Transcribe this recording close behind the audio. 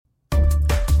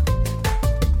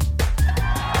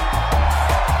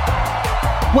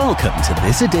Welcome to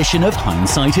this edition of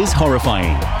Hindsight is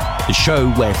Horrifying, the show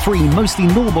where three mostly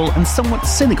normal and somewhat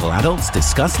cynical adults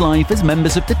discuss life as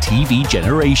members of the TV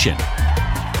generation.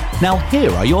 Now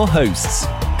here are your hosts,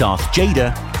 Darth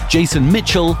Jada, Jason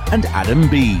Mitchell, and Adam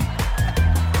B.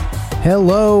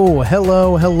 Hello.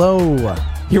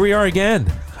 Here we are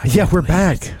again. Yeah, we're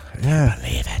back. Yeah.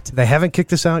 Believe it. They haven't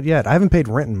kicked us out yet. I haven't paid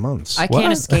rent in months. I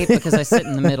can't escape because I sit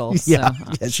in the middle. So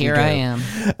yes, you here do. I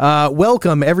am.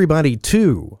 Welcome, everybody,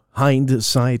 to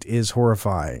Hindsight is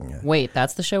Horrifying. Wait,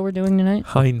 that's the show we're doing tonight?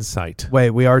 Hindsight.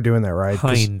 Wait, we are doing that, right?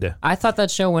 I thought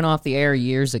that show went off the air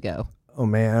years ago. Oh,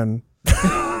 man. You're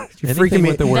Anything freaking me,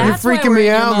 with the word. you're That's why freaking we're me in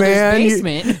your out, mother's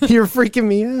man. basement. You're freaking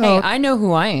me out. Hey, I know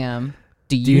who I am.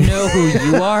 Do you know who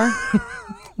you are?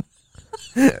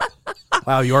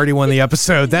 Wow, you already won the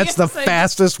episode. That's Yes, the I-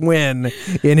 fastest win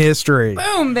in history.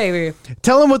 Boom, baby.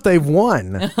 Tell them what they've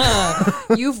won.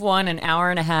 You've won an hour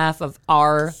and a half of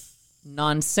our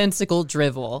nonsensical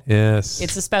drivel. Yes.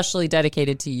 It's especially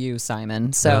dedicated to you,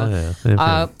 Simon. So,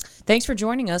 thanks for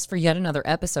joining us for yet another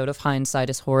episode of Hindsight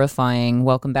is Horrifying.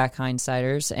 Welcome back,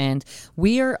 Hindsighters. And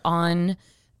we are on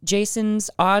Jason's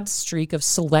odd streak of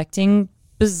selecting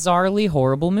bizarrely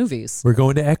horrible movies. We're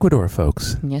going to Ecuador,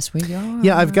 folks. Yes, we are.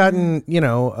 Yeah, I've gotten,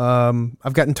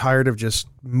 I've gotten tired of just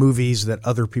movies that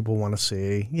other people want to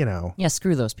see, Yeah,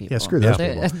 screw those people. Yeah, screw those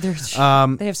They-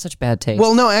 people. they have such bad taste.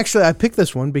 Well, no, actually, I picked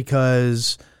this one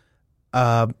because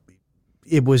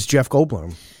it was Jeff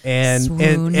Goldblum, and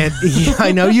Swoon. yeah,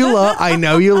 I know you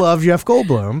love Jeff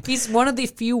Goldblum. He's one of the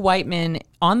few white men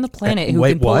on the planet who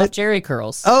Wait, can pull what? off Jerry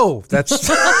curls. Oh, that's.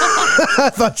 I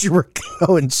thought you were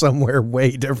going somewhere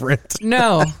way different.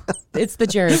 No, it's the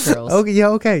Jerry curls.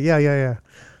 Okay, yeah.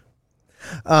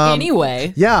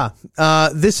 Anyway, Yeah,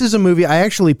 this is a movie. I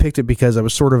actually picked it because I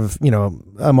was sort of,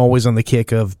 I'm always on the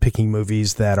kick of picking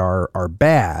movies that are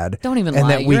bad. don't even and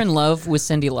lie. that we- You're in love with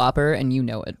Cyndi Lauper, and you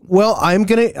know it. Well,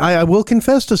 I will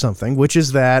confess to something, which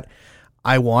is that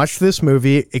I watched this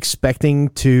movie expecting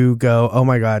to go, oh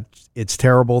my God, it's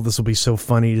terrible. This will be so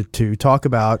funny to talk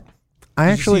about. I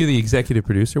Did actually, you see who the executive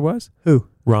producer was? who?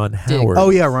 Ron Howard. Oh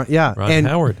yeah, Ron and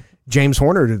Howard. James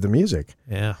Horner did the music.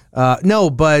 Yeah. No,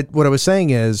 but what I was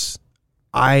saying is,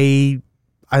 I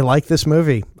like this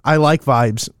movie. I like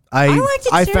vibes. I liked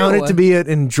it I too. found it to be an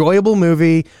enjoyable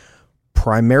movie,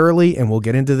 primarily, and we'll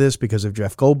get into this because of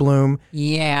Jeff Goldblum.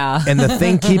 Yeah. And the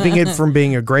thing keeping it from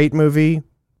being a great movie,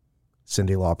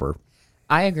 Cyndi Lauper.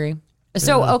 I agree.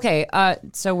 So, okay,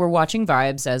 so we're watching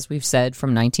Vibes, as we've said,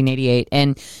 from 1988.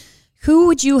 And who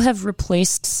would you have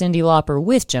replaced Cyndi Lauper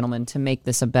with, gentlemen, to make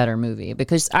this a better movie?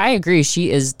 Because I agree, she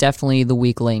is definitely the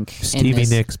weak link in Stevie this.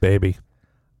 Nicks, baby.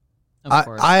 Of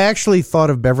course. I actually thought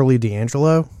of Beverly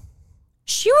D'Angelo.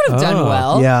 She would have done Oh.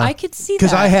 well. Yeah. I could see that.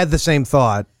 Because I had the same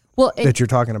thought well, that you're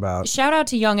talking about. shout out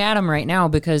to young Adam right now,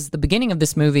 because the beginning of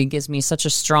this movie gives me such a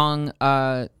strong...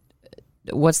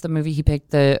 what's the movie he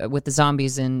picked with the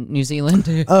zombies in New Zealand?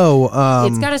 Oh,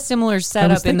 It's got a similar I was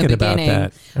setup in the thinking about beginning.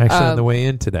 that actually on the way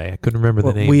in today. I couldn't remember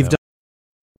the name. we've though. done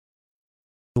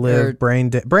Live Brain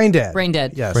Dead. Brain Dead. Brain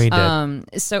Dead. Yes. Brain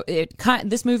Dead. So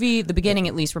this movie, the beginning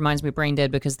at least, reminds me of Brain Dead,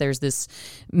 because there's this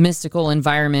mystical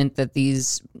environment that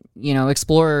these,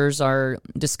 explorers are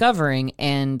discovering,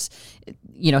 and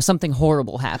something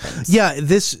horrible happens. Yeah,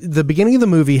 the beginning of the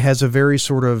movie has a very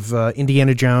sort of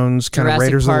Indiana Jones kind Jurassic of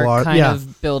Raiders Park of the Lost, kind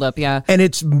of build up. Yeah. and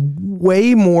it's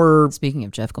way more. Speaking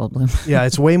of Jeff Goldblum. Yeah,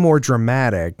 it's way more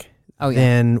dramatic Oh, yeah.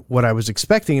 than what I was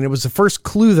expecting, and it was the first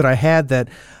clue that I had that.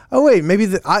 Oh wait, maybe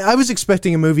I was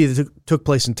expecting a movie that took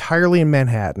place entirely in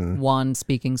Manhattan. Juan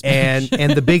speaking Spanish.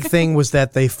 And the big thing was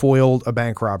that they foiled a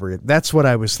bank robbery. That's what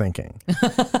I was thinking,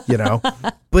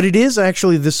 But it is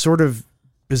actually this sort of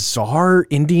bizarre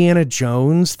Indiana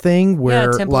Jones thing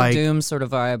where, Temple like, of Doom sort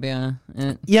of vibe.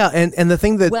 Yeah. yeah, and the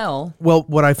thing that Well,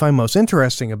 what I find most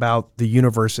interesting about the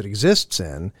universe it exists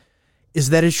in is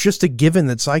that it's just a given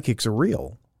that psychics are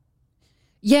real.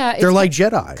 yeah. They're it's like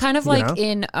Jedi, kind of like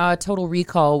in Total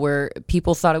Recall, where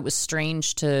people thought it was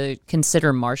strange to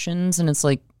consider Martians, and it's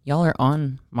like, y'all are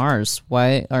on Mars.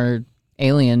 Why are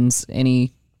aliens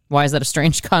why is that a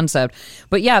strange concept?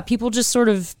 But yeah, people just sort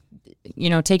of,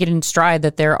 take it in stride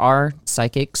that there are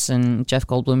psychics, and Jeff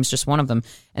Goldblum's just one of them.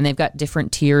 And they've got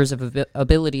different tiers of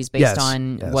abilities based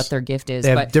on what their gift is.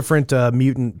 They have different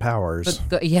mutant powers.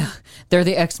 They're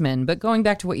the X-Men. But going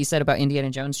back to what you said about Indiana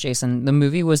Jones, Jason, the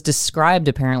movie was described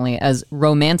apparently as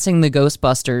romancing the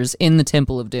Ghostbusters in the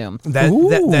Temple of Doom.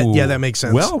 That makes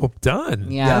sense. Well done.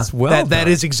 Yeah. Yes, well that done.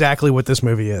 is exactly what this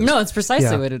movie is. No, it's precisely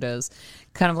Yeah. what it is.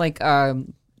 Kind of like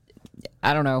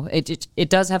I don't know. It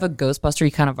does have a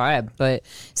Ghostbustery kind of vibe, but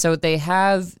so they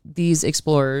have these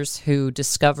explorers who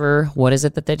discover, what is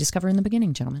it that they discover in the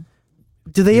beginning, gentlemen?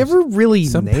 Do they ever really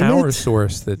Some name power it?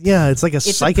 source that Yeah, it's like a a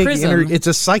psychic. prism. It's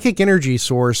a psychic energy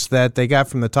source that they got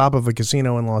from the top of a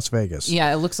casino in Las Vegas.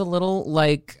 Yeah, it looks a little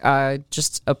like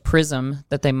just a prism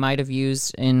that they might have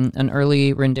used in an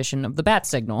early rendition of the bat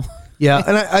signal. Yeah,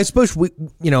 and I suppose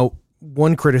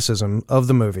one criticism of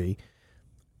the movie,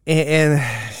 and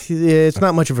it's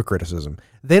not much of a criticism.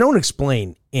 They don't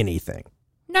explain anything.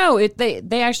 No,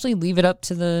 they actually leave it up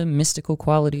to the mystical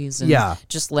qualities and Yeah.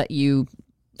 just let you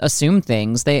assume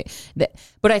things.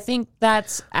 But I think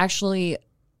that's actually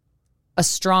a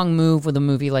strong move with a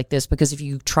movie like this, because if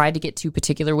you try to get too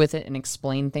particular with it and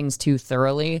explain things too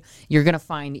thoroughly, you're going to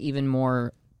find even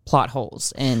more plot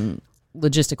holes and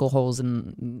logistical holes,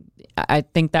 and I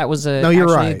think that was No, you're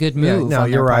actually right. a good Yeah, move. no, on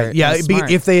you're their right. part. Yeah, It was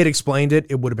smart. if they had explained it,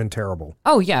 it would have been terrible.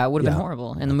 Oh yeah, it would have Yeah. been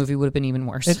horrible, and the movie would have been even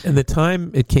worse. and the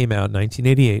time it came out,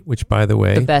 1988, which by the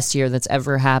way, The best year that's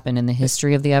ever happened in the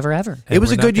history of the ever. and It was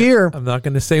we're a not good gonna- year. I'm not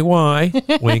going to say why.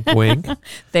 Wink, wink.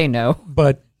 They know.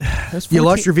 But You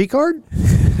lost your V card?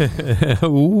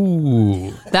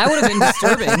 Ooh. That would have been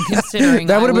disturbing, considering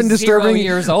That would have I been was 0 disturbing.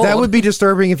 years old. That would be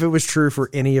disturbing if it was true for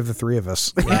any of the three of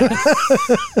us.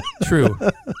 True.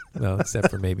 Well,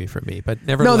 except for maybe for me, but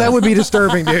never. No, that would be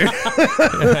disturbing, dude.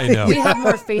 I know. We have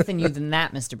more faith in you than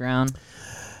that, Mr. Brown.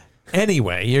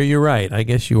 Anyway, you're right. I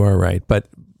guess you are right. But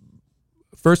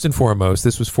first and foremost,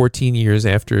 this was 14 years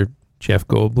after Jeff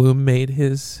Goldblum made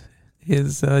his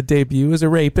debut as a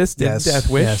rapist in Death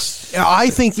Wish. Yes. I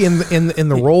think in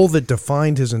the role that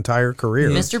defined his entire career.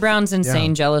 Mr. Brown's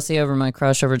insane Yeah. jealousy over my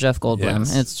crush over Jeff Goldblum.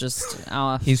 Yes. It's just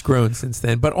He's grown since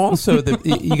then. But also,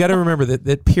 you got to remember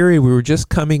that period, we were just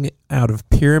coming out of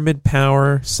pyramid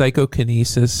power,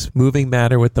 psychokinesis, moving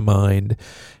matter with the mind.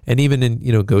 And even in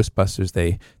Ghostbusters,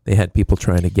 they had people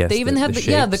trying to guess. they even had the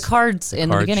shapes, cards in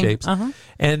the card beginning. shapes.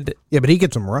 And Yeah, but he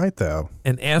gets them right, though.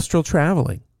 astral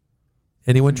traveling.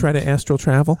 Anyone try to astral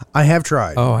travel? I have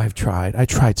tried. Oh, I've tried. I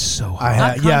tried so hard. I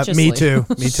have. Yeah, Unconsciously. me too.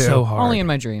 Me too. So hard. Only in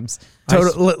my dreams.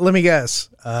 Let me guess.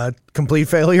 Complete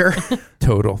failure.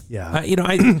 Total. Yeah.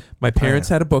 My parents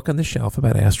had a book on the shelf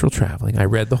about astral traveling. I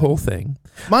read the whole thing.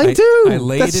 Mine too. I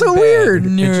laid That's in so bed weird.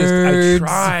 and Nerds.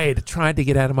 I tried to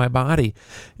get out of my body,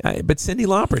 but Cyndi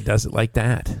Lauper does it like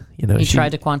that. He tried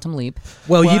to quantum leap.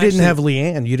 Well, Well, you didn't actually-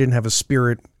 have Leanne. You didn't have a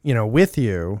spirit, with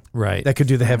you right. that could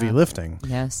do the heavy lifting.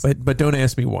 Yes. But don't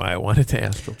ask me why I wanted to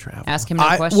astral travel. Ask him no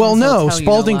questions. Well, he'll no, tell you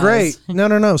Spalding no Gray. lies.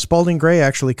 No. Spalding Gray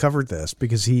actually covered this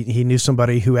because he knew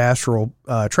somebody who astral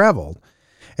traveled,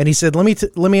 and he said, "Let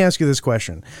me ask you this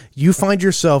question: You find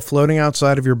yourself floating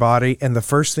outside of your body, and the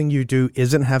first thing you do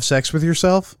isn't have sex with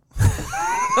yourself."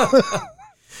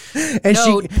 And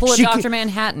No, pull a she Dr.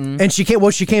 Manhattan. And she came.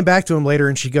 Well, she came back to him later,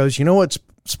 and she goes, "You know what,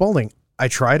 Spalding? I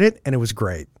tried it, and it was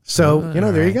great. So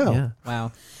there you go." Yeah.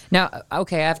 Wow. Now,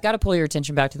 okay, I've got to pull your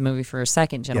attention back to the movie for a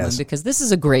second, gentlemen, Yes. because this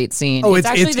is a great scene. Oh, it's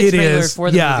actually the it trailer is.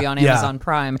 for the Yeah, movie on yeah. Amazon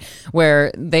Prime,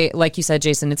 where they, like you said,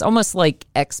 Jason, it's almost like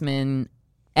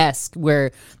X-Men-esque,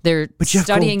 where they're Jeff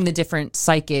studying the different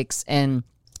psychics, and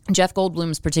Jeff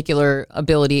Goldblum's particular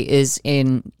ability is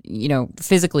in,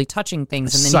 physically touching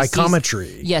things. And then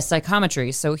Psychometry. Yes,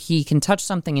 psychometry. So he can touch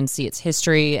something and see its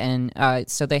history. And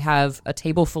so they have a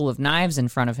table full of knives in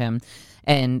front of him.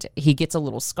 And he gets a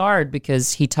little scarred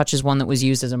because he touches one that was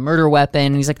used as a murder weapon.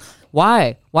 And he's like,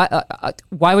 why?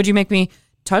 Why would you make me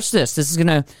touch this? This is going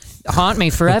to haunt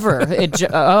me forever.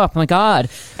 Oh, my God.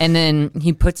 And then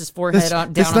he puts his forehead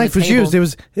down This on knife the was table. used. It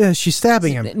was she's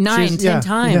stabbing him 10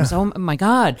 times. Yeah. Oh, my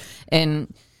God.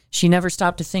 And she never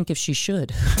stopped to think if she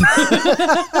should.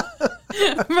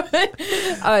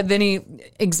 Then he,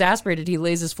 exasperated, he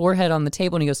lays his forehead on the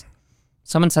table and he goes,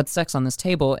 someone's had sex on this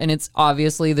table. And it's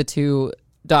obviously the two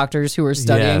doctors who are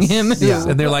studying Yes. him. Yes.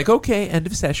 And they're like, okay, end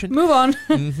of session. Move on.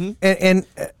 And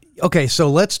okay, so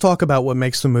let's talk about what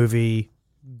makes the movie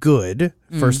good.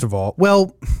 First of all,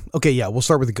 well, okay, yeah, we'll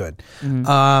start with the good.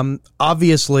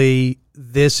 Obviously,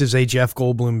 this is a Jeff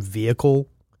Goldblum vehicle.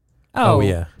 Oh,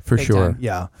 yeah, for big sure. time.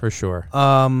 Yeah, For sure.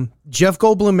 Jeff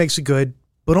Goldblum makes it good,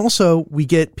 but also we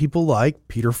get people like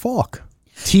Peter Falk,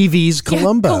 TV's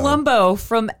Columbo. Columbo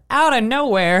from out of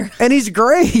nowhere. And he's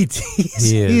great.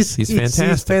 He is. He's fantastic.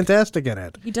 He's fantastic in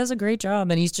it. He does a great job,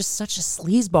 and he's just such a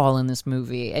sleazeball in this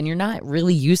movie. And you're not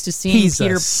really used to seeing He's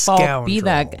Peter a Falk be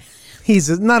that. scoundrel. He's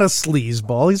not a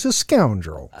sleazeball. He's a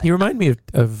scoundrel. He reminded me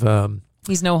of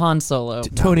He's no Han Solo.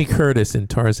 Tony Curtis in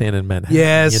Tarzan and Manhattan.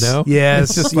 Yes, you know, yes,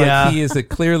 It's just yeah. like he is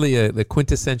clearly the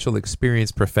quintessential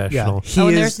experienced professional. He And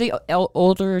is. there's the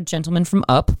older gentleman from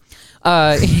Up.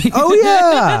 Oh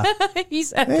yeah.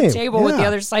 He's at Hey, the table with the yeah.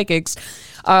 other psychics.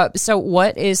 So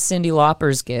what is Cyndi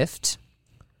Lauper's gift?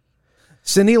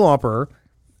 Cyndi Lauper,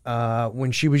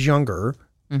 when she was younger,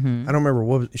 Mm-hmm. I don't remember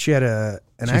what she had an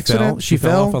She accident. She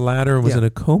fell off a ladder and was Yeah. in a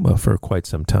coma for quite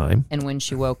some time. And when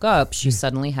she woke up, she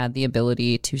suddenly had the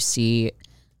ability to see,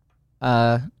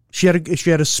 She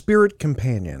had a spirit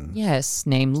companion. yes,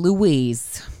 named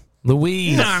Louise.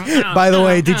 Louise. By the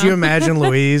way, did you imagine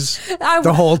Louise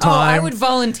the whole time? Oh, I would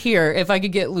volunteer if I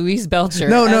could get Louise Belcher.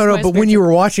 No. as my But when you spiritual-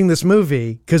 were watching this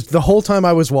movie, because the whole time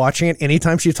I was watching it,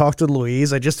 anytime she talked to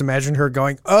Louise, I just imagined her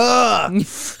going, "Ugh,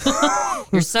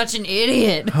 You're such an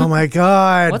idiot. oh my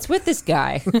god." What's with this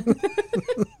guy?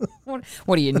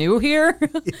 What are you new here?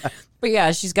 But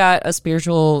yeah, she's got a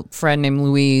spiritual friend named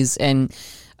Louise, and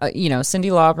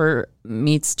Cyndi Lauper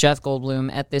meets Jeff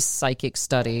Goldblum at this psychic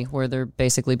study where they're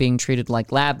basically being treated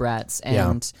like lab rats,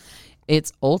 and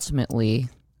it's ultimately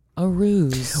a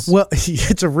ruse. Well,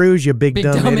 it's a ruse, you big,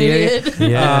 dumb idiot.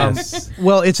 Yes.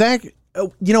 Well, it's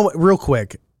you know what? Real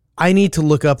quick, I need to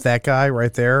look up that guy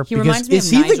right there. He reminds me is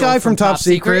of he Nigel the guy from Top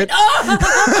Secret?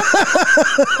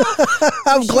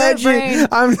 I'm glad brain. you.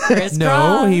 I'm.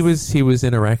 No, he was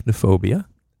in Arachnophobia.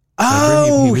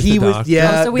 Oh, he was the doctor.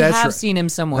 Yeah, so we that's have right. seen him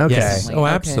somewhat. Okay. Yes. recently. Oh,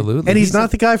 Okay. absolutely. And he's not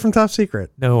the guy from Top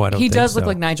Secret. No, I don't. He think does so. look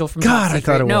like Nigel from God, Top I Secret.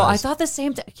 thought it No, was. I thought the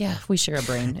same thing. Yeah, we share a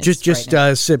brain. It's Just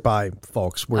frightening. sit by,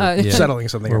 folks. We're Yeah. settling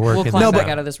something. We're here. working We'll this climb No, back but-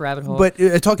 out of this rabbit hole. But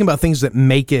talking about things that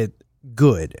make it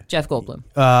good. Jeff Goldblum.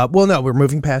 Well, no, we're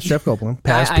moving past Jeff Goldblum,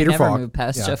 past I Peter never Falk. moved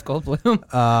past Yeah. Jeff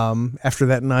Goldblum. After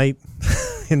that night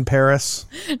in Paris.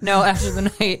 No, after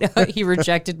the night he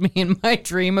rejected me in my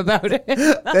dream about it.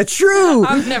 That's true.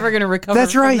 I'm never going to recover.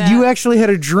 That's from right. that. You actually had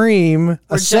a dream,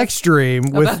 a sex dream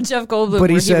about with. Jeff Goldblum,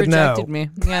 but he where said no. rejected me.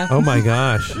 Yeah, Oh my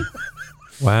gosh!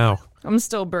 Wow. I'm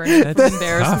still burning with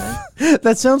embarrassment.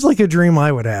 That sounds like a dream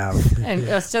I would have.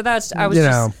 And so that's I was You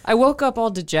just know. I woke up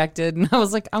all dejected and I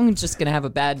was like, I'm just gonna have a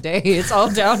bad day. It's all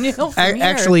downhill from here.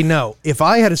 Actually, no. If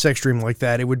I had a sex dream like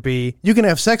that, it would be you can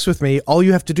have sex with me. All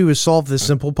you have to do is solve this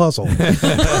simple puzzle.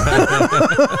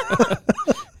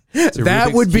 It's a That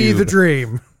Rubik's would be the Cube.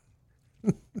 dream.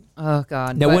 Oh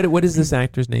God. Now, But- what is this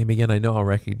actor's name again? I know I'll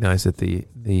recognize it.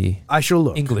 The I shall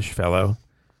look. English fellow.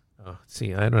 Oh,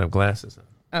 see, I don't have glasses on.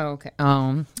 Oh, okay.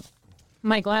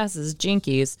 My glasses,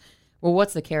 Jinkies. Well,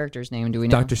 what's the character's name? Do we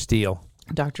know? Dr. Steele.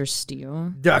 Dr.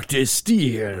 Steele. Dr.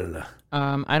 Steele.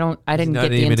 I didn't not get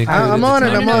the even entire. included. I'm on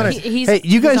it. No, I'm no, on it. he's- Hey,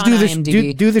 you guys he's do on this.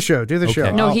 IMDb. Do the show. Do the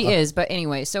show. No, I'll- he is. But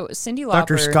anyway, so Cyndi Lauper.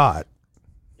 Dr. Scott.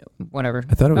 Whatever.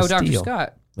 I thought it was Dr. Steele.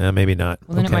 Scott. Maybe not.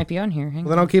 Well, then Okay. it might be on here. Hang Well,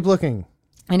 then I'll keep looking.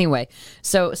 Anyway,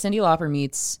 so Cyndi Lauper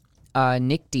meets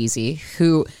Nick Deasy,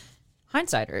 who,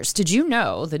 hindsighters, did you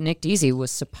know that Nick Deasy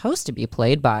was supposed to be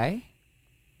played by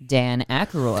Dan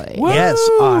Aykroyd? Yes,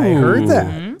 I heard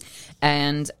that.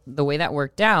 And the way that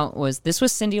worked out was this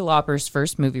was Cyndi Lauper's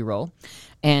first movie role.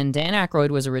 And Dan Aykroyd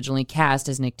was originally cast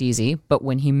as Nick Deasy, but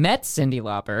when he met Cyndi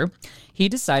Lauper, he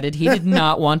decided he did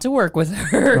not want to work with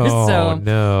her. Oh, so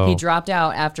no. he dropped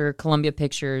out after Columbia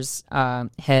Pictures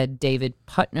head David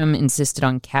Putnam insisted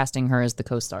on casting her as the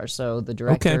co-star. So the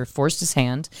director Okay. forced his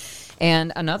hand.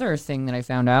 And another thing that I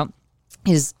found out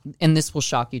is, and this will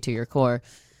shock you to your core,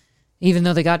 even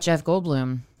though they got Jeff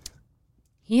Goldblum,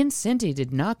 he and Cyndi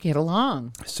did not get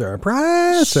along.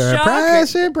 Surprise! Shocker. Surprise!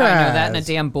 Surprise! I know that and a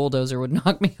damn bulldozer would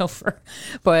knock me over.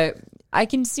 But I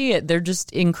can see it. They're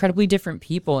just incredibly different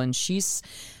people. And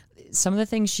some of the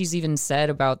things she's even said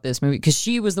about this movie, because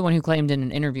she was the one who claimed in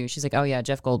an interview, she's like, oh yeah,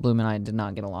 Jeff Goldblum and I did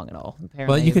not get along at all.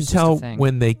 Apparently, Well, you it can was just a tell thing.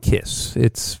 when they kiss.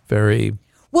 It's very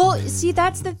Well, see,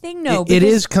 that's the thing, though. It because-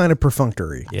 is kind of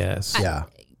perfunctory. yes. Yeah.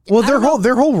 Well,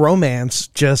 their whole romance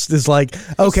just is like,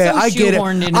 okay, so I get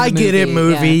shoehorned it. into I the get it.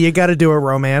 movie, Movie, yeah. you got to do a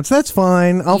romance. That's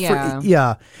fine.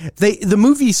 Yeah. The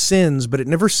movie sins, but it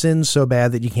never sins so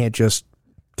bad that you can't just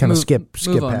kind of skip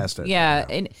move on. past it. Yeah,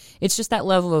 and it's just that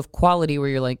level of quality where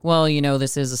you're like, well,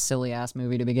 this is a silly ass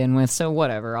movie to begin with, so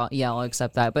whatever. I'll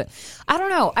accept that. But I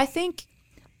don't know. I think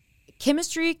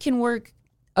chemistry can work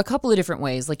a couple of different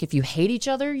ways. Like if you hate each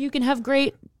other, you can have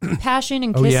great passion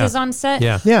and Oh, yeah. kisses on set.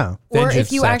 Yeah. Yeah. Or Vengeance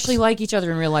if you sex. actually like each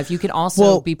other in real life, you can also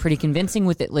Well- be pretty convincing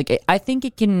with it. Like I think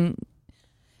it can.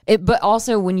 But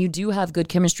also, when you do have good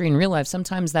chemistry in real life,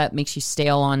 sometimes that makes you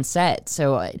stale on set.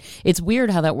 So it's weird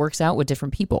how that works out with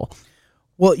different people.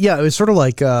 Well, yeah, it was sort of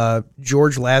like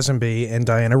George Lazenby and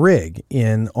Diana Rigg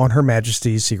in On Her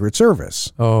Majesty's Secret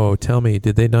Service. Oh, tell me,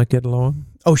 did they not get along?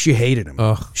 Oh, she hated him.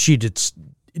 Ugh. She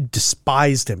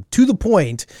despised him to the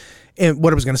point. And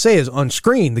what I was going to say is, on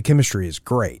screen, the chemistry is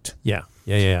great. Yeah.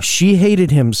 She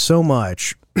hated him so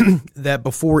much that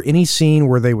before any scene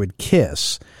where they would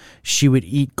kiss, she would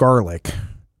eat garlic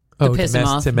Oh, piss him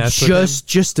off. to mess with him?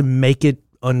 just to make it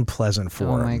unpleasant for him.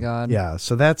 Oh my God. Yeah,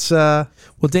 so that's Well,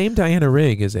 Dame Diana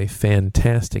Rigg is a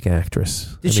fantastic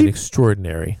actress. Is I mean, she-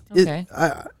 extraordinary. Okay.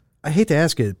 I hate to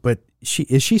ask it, but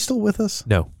is she still with us?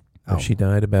 No. Oh. She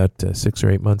died about 6 or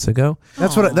 8 months ago.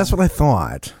 That's what I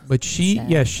thought. But she,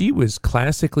 Sad. she was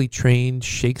classically trained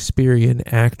Shakespearean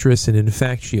actress, and in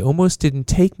fact, she almost didn't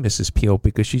take Mrs. Peel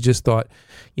because she just thought,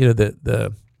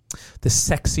 the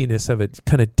sexiness of it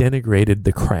kind of denigrated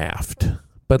the craft.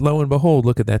 But lo and behold,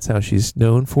 look at that's how she's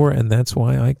known for, and that's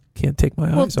why I can't take my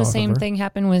Well, eyes the off same of her. thing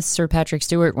happened with Sir Patrick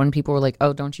Stewart when people were like,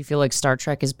 "Oh, don't you feel like Star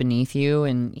Trek is beneath you?"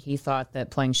 And he thought that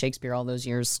playing Shakespeare all those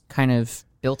years kind of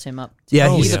built him up. To Yeah,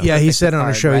 be he the he perfect said on a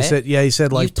Picard, show. right? He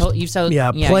said like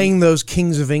playing those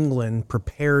kings of England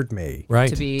prepared me. Right.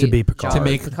 to be Picard. To Jabba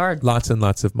make Picard. lots and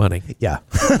lots of money. Yeah,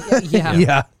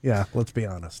 Yeah. yeah. Let's be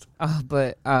honest. Oh,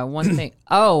 but one thing.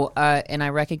 And I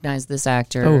recognize this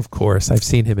actor. Oh, of course. I've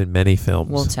seen him in many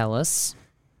films, Will tell us.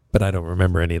 but I don't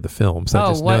remember any of the films. I Oh,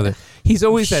 just what? know that he's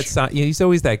always he's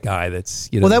always that guy that's,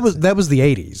 Well, that was the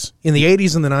 80s. In the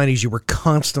 80s and the 90s, you were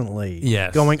constantly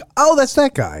Yes. going, "Oh, that's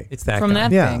that guy." it's that From guy.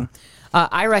 that Yeah. thing.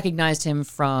 I recognized him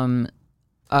from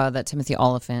that Timothy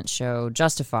Oliphant show,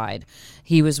 Justified.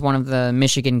 He was one of the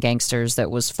Michigan gangsters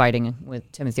that was fighting with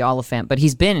Timothy Oliphant, but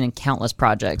he's been in countless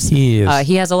projects. He is.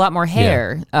 He has a lot more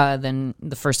hair than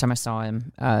the first time I saw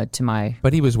him. To my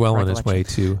But he was well on his way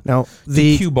to Now,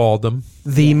 the cue baldom.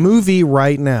 the movie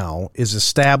right now is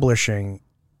establishing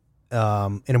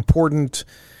an important.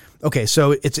 Okay,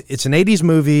 so it's an 80s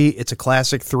movie. It's a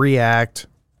classic 3-act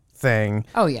thing.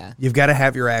 oh yeah, You've got to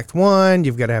have your act 1.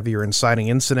 You've got to have your inciting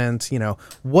incident.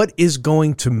 What is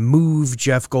going to move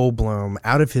Jeff Goldblum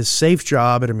out of his safe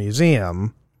job at a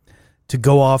museum to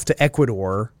go off to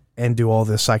Ecuador and do all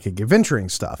this psychic adventuring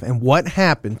stuff? And what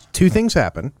happened? 2 things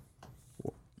happen.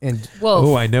 And well,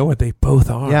 Oh, I know what they both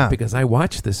are Yeah. because I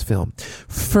watched this film.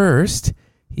 First,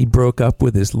 he broke up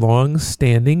with his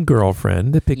long-standing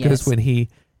girlfriend because Yes. when he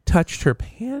touched her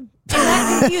pant.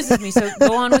 that confuses me. So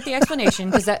go on with the explanation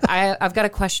because I've got a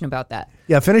question about that.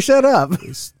 yeah, finish that up.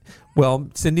 Well,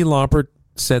 Cyndi Lauper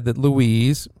said that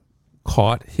Louise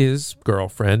caught his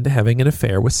girlfriend having an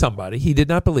affair with somebody. He did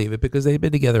not believe it because they'd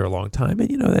been together a long time,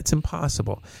 and that's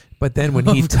impossible. But then when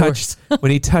he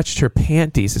touched her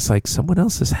panties, it's like someone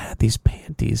else has had these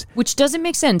panties. Which doesn't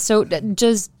make sense. So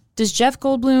does Jeff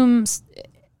Goldblum's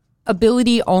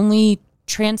ability only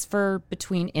transfer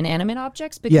between inanimate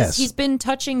objects? Because Yes. he's been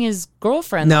touching his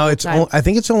girlfriend. No, the whole it's. time. I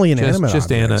think it's only inanimate.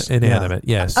 Just objects. inanimate,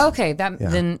 yes. Okay,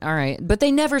 then all right, but they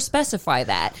never specify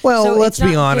that. Well, So let's it's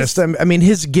be not honest. his- I mean,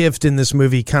 his gift in this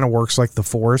movie kind of works like the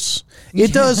Force.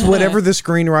 It does whatever the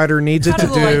screenwriter needs it How to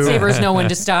do do. the lightsabers know when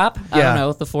to stop? I Yeah. don't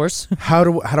know. The Force. How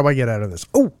do I get out of this?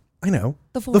 Oh, I know.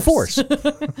 The The Force.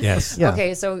 Yes. Yeah.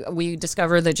 Okay, so we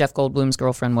discover that Jeff Goldblum's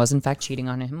girlfriend was in fact cheating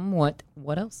on him. What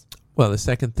else? Well, the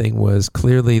second thing was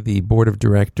clearly the board of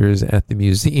directors at the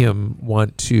museum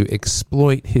want to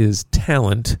exploit his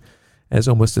talent as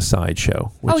almost a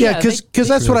sideshow. Oh, Yeah, yeah, because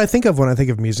that's what I think of when I think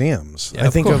of museums. Yeah, I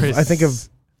think course. of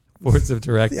boards of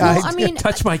directors. Yeah, Well, I mean,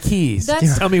 touch my keys.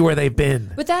 that's- Tell me where they've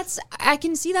been. But I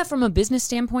can see that from a business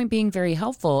standpoint being very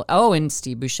helpful. Oh, and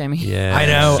Steve Buscemi. Yeah, I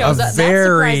know. Shows a up. That very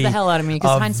surprised the hell out of me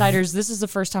because a- hindsighters, this is the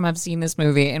first time I've seen this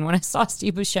movie, and when I saw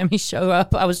Steve Buscemi show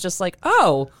up, I was just like,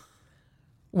 "Oh,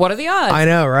 what are the odds?" I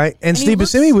know, right? And he Steve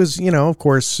looks- Buscemi was, of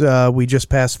course, we just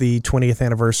passed the 20th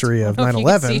anniversary of I don't know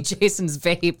if 9/11. You can see Jason's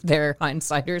vape there,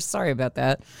 hindsighters. Sorry about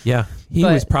that. Yeah, he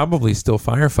But- was probably still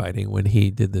firefighting when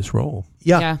he did this role.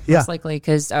 Yeah, most likely.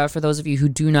 Because for those of you who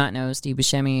do not know, Steve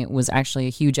Buscemi was actually a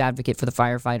huge advocate for the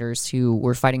firefighters who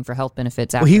were fighting for health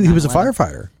benefits. After Well, he was a 9/11.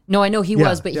 firefighter. No, I know he Yeah,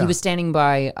 was, but yeah. he was standing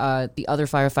by the other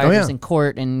firefighters yeah. in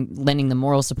court and lending them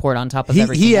moral support on top of He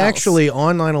everything else. actually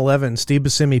on 9/11, Steve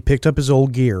Buscemi picked up his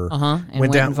old gear, and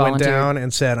went and volunteered. down,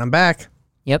 and said, "I'm back."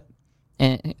 Yep.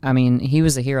 And I mean, he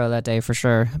was a hero that day for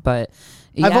sure. But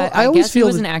yeah, I I always guess he feel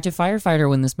was that- an active firefighter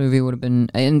when this movie would have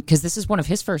been, and because this is one of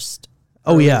his first.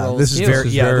 Oh early yeah, roles, this is too. very This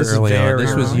was yeah, very this is early on. very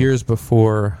This was early. years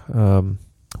before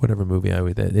whatever movie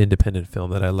that independent film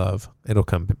that I love. It'll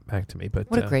come back to me. But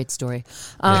What a great story.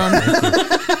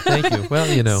 thank you. Well,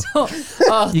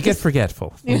 you get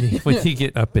forgetful when you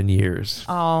get up in years.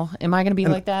 Oh, am I going to be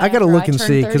like that? I got to after look and turn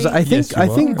see because 30? I think Yes, you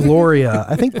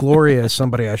I think Gloria is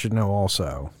somebody I should know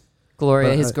also.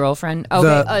 Gloria, his girlfriend.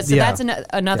 Okay, so yeah. that's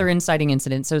another inciting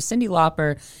incident. So Cyndi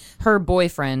Lauper, her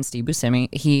boyfriend, Steve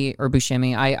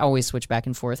Buscemi, I always switch back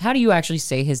and forth. How do you actually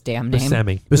say his damn name?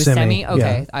 Buscemi, Okay,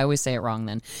 yeah. I always say it wrong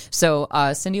then. So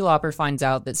Cyndi Lauper finds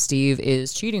out that Steve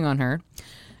is cheating on her.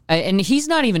 And he's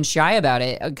not even shy about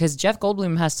it because Jeff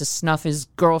Goldblum has to snuff his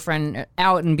girlfriend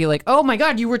out and be like, oh my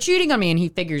God, you were cheating on me. And he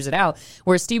figures it out.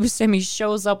 Where Steve Buscemi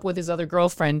shows up with his other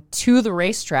girlfriend to the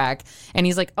racetrack. And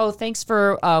he's like, oh, thanks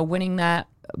for winning that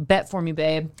bet for me,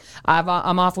 babe.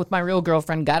 I'm off with my real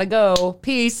girlfriend. Gotta go.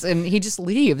 Peace. And he just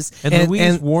leaves. And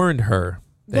Louise warned her.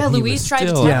 Yeah, Louise tried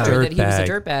to tell her that he was a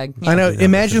dirtbag. Yeah. I know.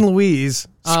 Imagine Louise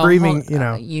screaming,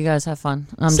 you guys have fun.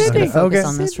 I'm just going to focus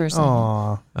on this for a second.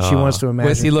 Aw, she wants to imagine.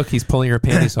 Well, see, look, he's pulling her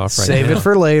panties off right Save now. it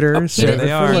for later. He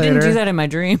Didn't do that in my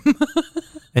dream.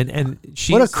 And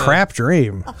she's, What a crap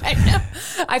dream. I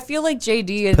know. I feel like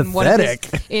JD in one of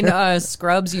his,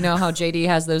 Scrubs. You know how JD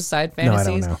has those side fantasies.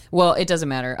 No, I don't know. Well, it doesn't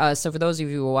matter. So for those of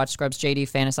you who watch Scrubs,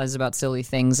 JD fantasizes about silly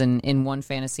things, and in one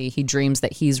fantasy, he dreams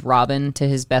that he's Robin to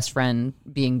his best friend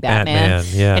being Batman.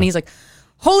 Yeah. And he's like,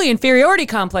 "Holy inferiority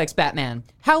complex, Batman!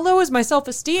 How low is my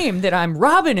self-esteem that I'm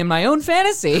Robin in my own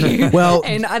fantasy?" Well,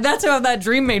 and that's how that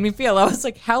dream made me feel. I was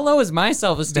like, "How low is my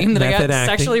self-esteem that I got Method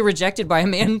acting. sexually rejected by a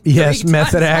man?" Yes, 3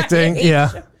 method times my acting. age?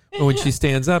 Yeah. Well, when she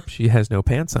stands up, she has no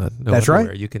pants on. No That's right.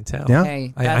 underwear, you can tell. Yeah.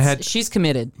 Hey, she's she's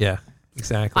committed. Yeah,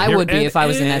 exactly. I would be if I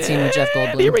was in that scene with Jeff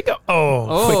Goldblum. Here we go.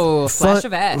 Oh, flash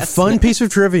of ass. Fun piece of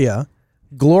trivia.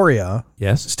 Gloria,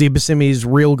 Yes. Steve Buscemi's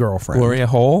real girlfriend. Gloria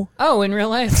Hole. Oh, in real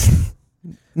life.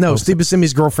 No, Steve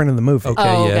Buscemi's girlfriend in the movie. Okay,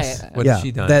 Oh, okay. yes. What yeah, has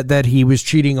she done? that he was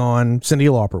cheating on Cyndi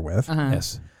Lauper with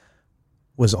Yes.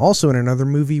 was also in another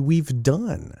movie we've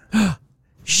done.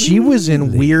 She was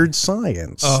in Weird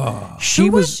Science. She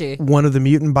Who was was she? one of the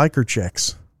mutant biker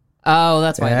chicks. Oh,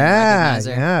 that's why I didn't recognize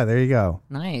her. Yeah, there you go.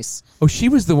 Nice. Oh, she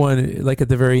was the one, like at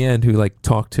the very end, who like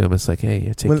talked to him. It's like, hey,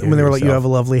 you take care When they of were like, "You have a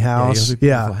yourself." lovely house." you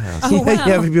have a beautiful house. Oh, wow.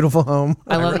 You have a beautiful home.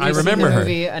 I love that I you've seen remember the her.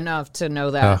 movie enough to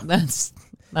know that. Oh.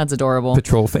 That's adorable.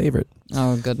 Patrol favorite.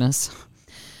 Oh, goodness.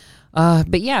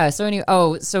 But yeah, so anyway,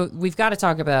 so we've got to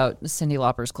talk about Cyndi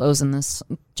Lauper's clothes in this,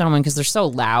 gentlemen, because they're so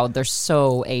loud. They're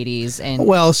so 80s. And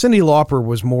Well, Cyndi Lauper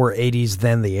was more 80s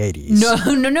than the 80s.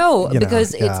 No, You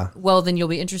because know, yeah. it's, well, then you'll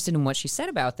be interested in what she said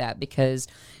about that, because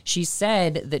she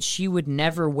said that she would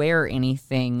never wear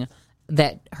anything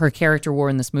that her character wore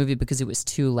in this movie because it was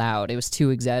too loud. It was too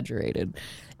exaggerated.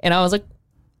 And I was like,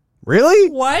 Really?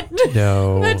 what?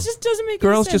 No. That just doesn't make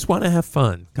Girls any sense. just want to have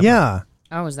fun. Come Yeah.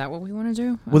 Oh, is that what we want to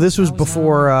do? Well, this was How that?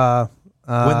 before. on.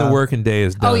 When the working day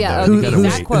is done. yeah, though, okay, you gotta who's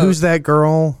wait. that quote? Who's that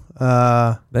girl?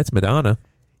 That's Madonna.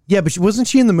 Yeah, but wasn't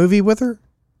she in the movie with her?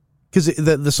 Because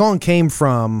the song came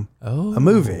from Oh, a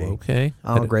movie. Okay.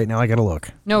 Oh, great! Now I got to look.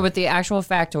 No, but the actual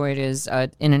factoid is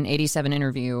in an 87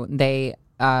 interview, the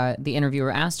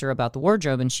interviewer asked her about the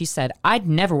wardrobe, and she said, "I'd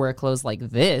never wear clothes like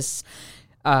this.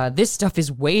 This stuff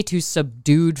is way too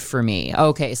subdued for me."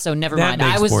 Okay, so never That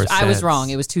mind. makes more I was sense. wrong.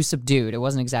 It was too subdued. It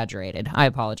wasn't exaggerated. I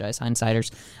apologize,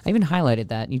 hindsighters. I even highlighted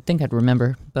that. You'd think I'd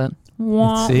remember, but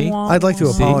See? I'd like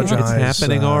to See, apologize. it's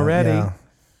happening already. yeah.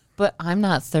 But I'm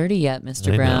not 30 yet, Mr.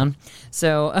 I know. Brown.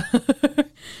 So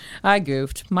I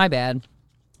goofed. My bad.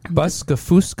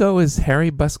 Buscafusco is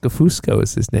Harry Buscafusco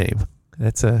is his name.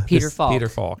 That's Peter Falk. Peter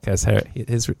Falk has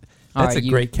his. All That's right, a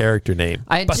great character name.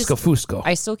 Buscafusco.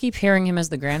 I still keep hearing him as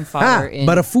the grandfather in.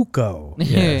 Butafuco.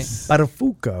 Yes.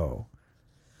 Butafuco.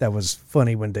 That was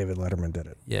funny when David Letterman did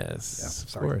it. Yes. Of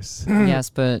sorry. course. Yes,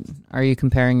 but are you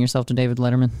comparing yourself to David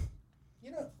Letterman?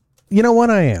 You know what?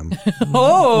 I am.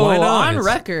 Oh, Why not? on It's-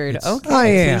 record. it's- Okay. I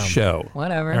It's am. his show.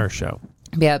 Whatever. Our show.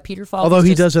 Yeah, Peter Falk. Although is he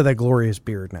just- does have that glorious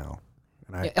beard now.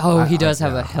 And He does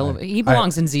have yeah, a hell of. He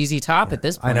belongs in ZZ Top at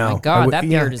this I point. know. My God, that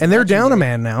Yeah. beard is. And they're down a legendary.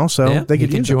 man now, so Yeah, they he could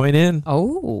can use it. join in.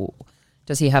 Oh,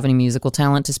 does he have any musical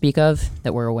talent to speak of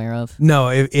that we're aware of? No,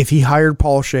 if he hired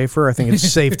Paul Schaefer, I think it's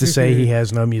safe to say he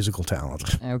has no musical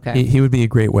talent. Okay. He would be a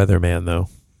great weatherman, though.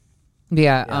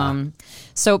 Yeah.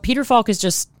 So Peter Falk is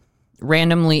just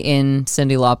randomly in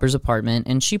Cyndi Lauper's apartment,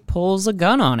 and she pulls a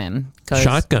gun on him. 'Cause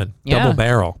Shotgun, Yeah. double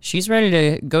barrel. She's ready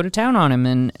to go to town on him,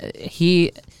 and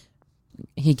he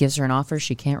gives her an offer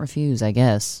she can't refuse, I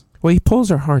guess. Well, he pulls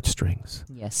her heartstrings.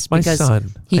 Yes, My because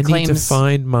son. he I claims, need to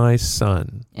find my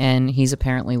son. and he's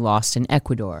apparently lost in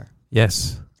Ecuador,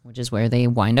 Yes. which is where they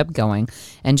wind up going.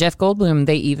 And Jeff Goldblum,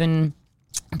 they even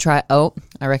try. Oh,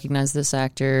 I recognize this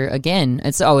actor again.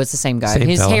 It's the same guy. Same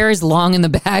His fella. hair is long in the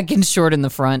back and short in the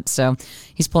front, so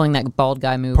he's pulling that bald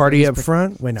guy move. Party He's up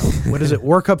front? Wait, no. What is it?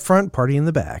 Work up front, party in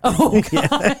the back. Oh,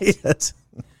 God. Yes.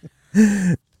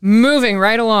 Moving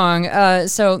right along.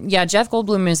 So, yeah, Jeff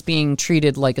Goldblum is being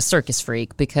treated like a circus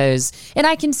freak because, and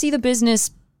I can see the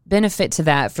business benefit to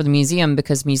that for the museum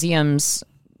because museums,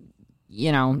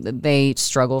 you know, they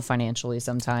struggle financially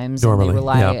sometimes. Normally, and they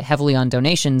rely yeah. heavily on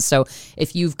donations. So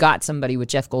if you've got somebody with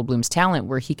Jeff Goldblum's talent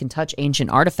where he can touch ancient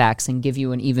artifacts and give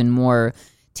you an even more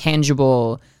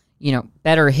tangible, you know,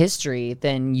 better history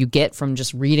than you get from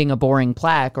just reading a boring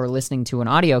plaque or listening to an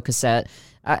audio cassette,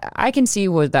 I can see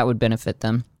where that would benefit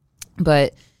them.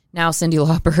 But now Cyndi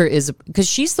Lauper is, because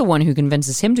she's the one who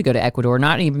convinces him to go to Ecuador,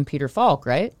 not even Peter Falk,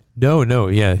 right? No,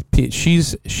 yeah.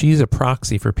 She's a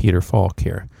proxy for Peter Falk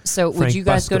here. So would Frank you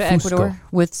guys go to Buscafusco. Ecuador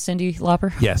with Cyndi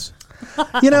Lauper? Yes.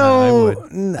 You know,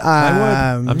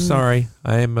 I would. I'm sorry.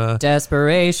 I'm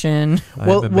Desperation.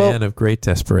 a man of great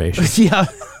desperation. Yeah.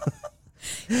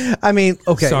 I mean,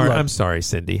 okay. Sorry, look. I'm sorry,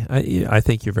 Cindy. I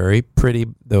think you're very pretty,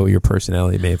 though your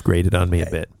personality may have grated on me a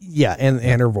bit. Yeah, and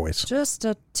her voice. Just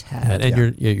a tad.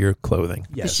 And your clothing.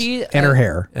 Yes. She, and her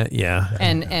hair. Yeah.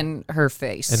 And her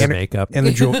face. And her makeup. And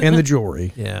the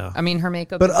jewelry. Yeah. I mean, her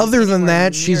makeup. But isn't other than anywhere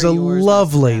that, near she's a yours.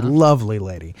 lovely, Yeah. lovely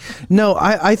lady. No,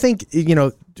 I think, you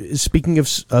know, speaking of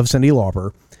Cyndi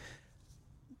Lauper,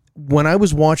 when I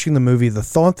was watching the movie, the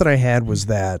thought that I had was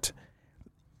that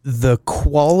the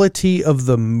quality of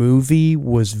the movie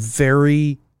was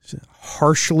very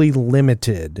harshly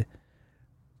limited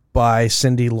by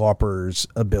Cyndi Lauper's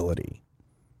ability.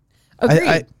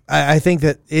 Agreed. I think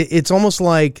that it's almost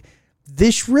like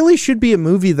this really should be a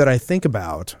movie that I think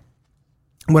about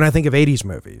when I think of 80s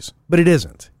movies, but it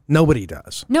isn't. Nobody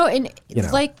does. No, and You know.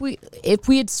 like if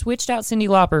we had switched out Cyndi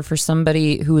Lauper for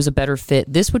somebody who was a better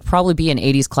fit, this would probably be an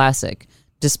 80s classic,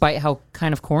 despite how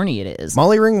kind of corny it is.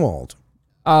 Molly Ringwald.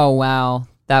 Oh wow,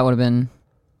 that would have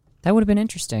been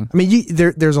interesting. I mean,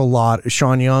 there's a lot.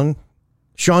 Sean Young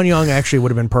actually would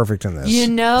have been perfect in this. You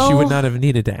know, She would not have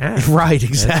needed to act. Right, That's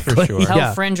exactly. for sure. Hell,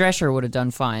 Yeah. Fran Drescher would have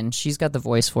done fine. She's got the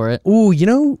voice for it. Ooh, you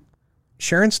know,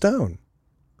 Sharon Stone.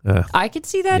 I could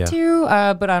see that Yeah. too,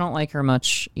 but I don't like her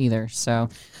much either. So,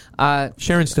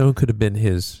 Sharon Stone could have been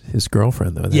his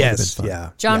girlfriend, though. That would have Yes, been fun. yeah.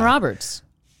 John yeah. Roberts,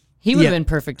 he would have Yeah. been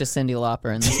perfect as Cyndi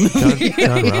Lauper in this movie.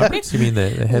 John Roberts? You mean the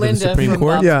head of the Linda Supreme from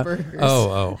Court? Bob's Yeah. Burgers.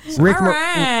 Oh. Rick All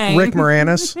right. Rick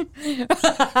Moranis.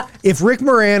 If Rick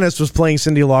Moranis was playing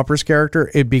Cyndi Lauper's character,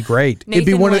 it'd be great. it'd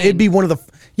be Nathan one of Lane. it'd be one of the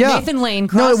yeah. Nathan Lane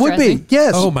No, it would be. cross-dressing.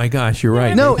 Yes. Oh my gosh, you're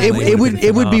right. no, Nathan Lane it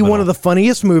would have been be one of the phenomenal.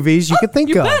 funniest movies you could think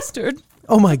You of. bastard!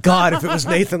 Oh my god, if it was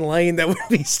Nathan Lane, that would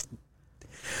be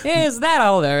Is that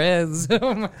all there is?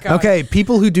 Oh my god! okay.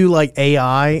 People who do like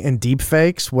AI and deep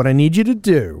fakes, what I need you to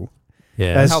do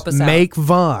Yeah. is Help us out. make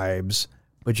vibes,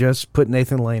 but just put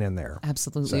Nathan Lane in there.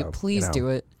 Absolutely, So, please you know. do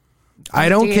it. I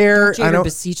don't care. I don't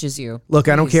beseeches you. look.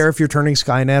 I don't Please. care if you're turning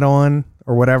Skynet on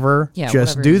or whatever. Yeah,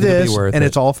 just whatever. do It'll be this, worth and it.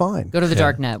 it's all fine. Go to the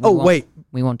dark net. Oh, wait.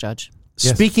 we won't judge.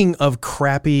 Yes. Speaking of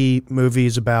crappy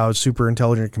movies about super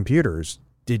intelligent computers,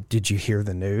 did you hear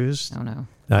the news Oh no.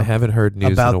 I haven't heard news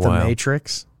in about a the while.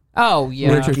 Matrix? Oh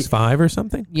yeah. Matrix 5 or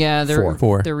something? Yeah, they're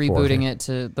Four. they're rebooting it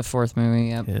to the fourth movie.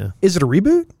 Yep. Yeah. Is it a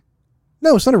reboot?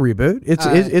 No, it's not a reboot.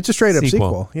 It's a straight up Sequel.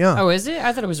 sequel. Yeah. Oh, is it?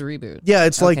 I thought it was a reboot. Yeah,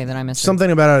 it's Okay, like then I missed it.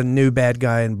 something about a new bad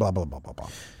guy and blah blah blah blah blah.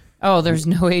 Oh, there's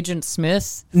no Agent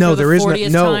Smith. No, for the there is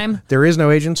 40th no time? there is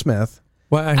no Agent Smith.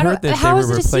 Well, I I heard don't, that how they is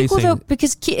were it a sequel replacing though?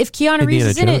 Because if Keanu Reeves Indiana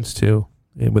is in it, Jones too,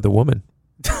 with a woman.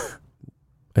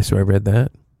 I swear I read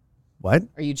that. What?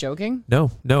 are you joking? No,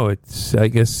 it's I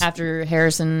guess After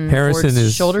Harrison Harrison Ford's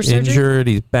is shoulder surgery. injured.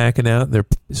 He's backing out. And they're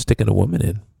sticking a woman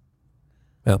in.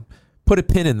 Well, put a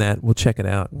pin in that. We'll check it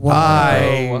out.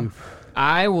 Whoa.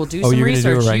 I will do Oh, some you're gonna do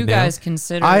it research. right you now? guys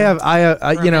consider. I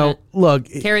For a you know, minute. look,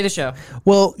 carry the show.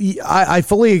 well, I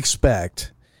fully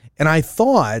expect, and I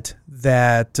thought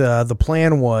that the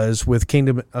plan was with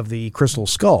Kingdom of the Crystal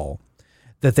Skull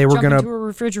that they were Jump going into to a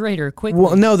refrigerator quickly.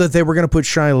 well, no, that they were going to put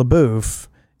Shia LaBeouf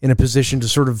in a position to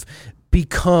sort of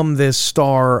become this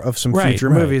star of some Right, future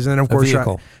right. movies, and then of A course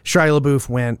vehicle. Shia LaBeouf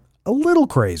went a little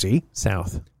crazy.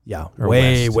 South. Yeah, Or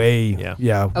way, west. way, Yeah.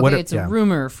 yeah. Okay, it's a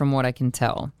rumor from what I can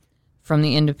tell. From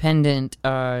the Independent,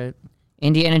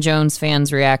 Indiana Jones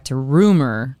fans react to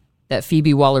rumor that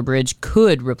Phoebe Waller-Bridge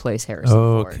could replace Harrison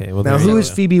Ford. Okay. Well, Now, there who you is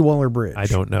go. Phoebe Waller-Bridge? I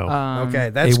don't know. Okay,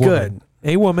 that's a good. woman.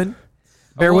 A woman.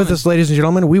 Bear with woman. us, ladies and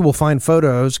gentlemen. We will find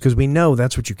photos because we know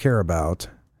that's what you care about.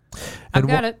 I've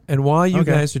got it. And while you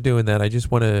Okay. guys are doing that, I just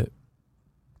want to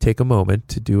take a moment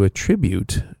to do a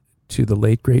tribute to the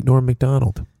late great Norm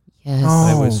Macdonald. Yes.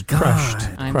 I was God. crushed.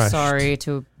 I'm crushed. sorry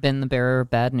to have been the bearer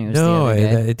of bad news No, the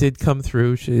other day. it did come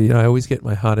through. I always get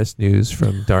my hottest news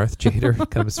from Darth Jader. It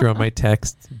comes through on my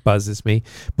text, buzzes me.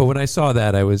 But when I saw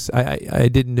that, I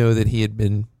didn't know that he had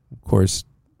been, of course,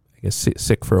 I guess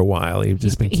sick for a while. He'd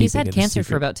just been He's keeping had it a cancer for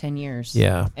secret. about 10 years.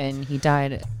 Yeah. And he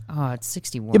died at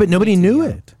 61. Yeah, but nobody Way too knew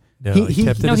young. it. No, he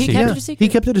kept it a he secret. kept it a secret. He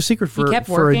kept it a secret kept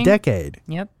for a working. decade.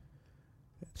 Yep.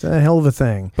 It's a hell of a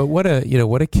thing. But what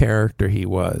a character he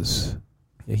was.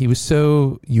 He was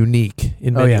so unique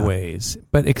in many ways,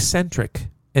 but eccentric,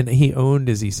 and he owned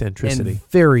his eccentricity. And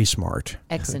very smart.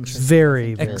 Eccentric.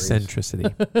 Very, very. Eccentricity.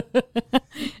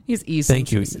 He's eccentricity.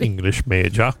 Thank you, English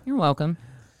major. You're welcome.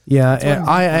 Yeah, and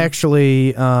I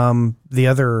actually, the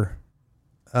other,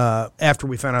 after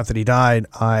we found out that he died,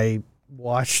 I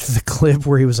watched the clip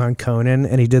where he was on Conan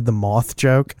and he did the moth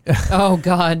joke. Oh,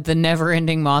 God, the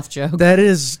never-ending moth joke. That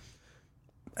is,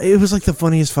 it was like the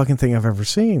funniest fucking thing I've ever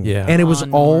seen. Yeah. And it was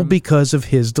Norm. all because of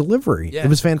his delivery. Yeah, it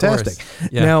was of fantastic.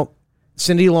 course. Yeah. Now,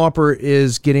 Cyndi Lauper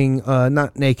is getting,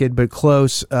 not naked, but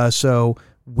close, so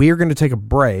we're going to take a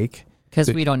break.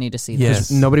 Because we don't need to see that.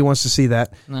 Yes. Nobody wants to see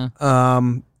that. No.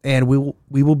 And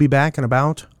we will be back in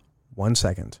about 1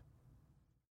 second.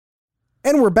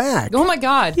 And we're back. Oh, my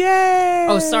God. Yay!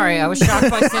 Oh, sorry. I was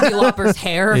shocked by Cyndi Lauper's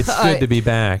hair. It's good to be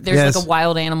back. There's Yes. like a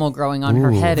wild animal growing on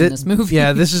her head in this movie.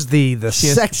 Yeah, this is the She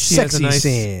has sexy a nice,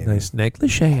 scene. nice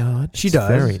negligee on. She It's does.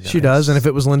 Very nice. She does. And if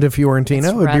it was Linda Fiorentino,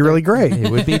 It's it would be rather- really great.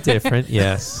 It would be different,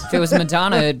 yes. If it was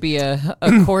Madonna, it'd be a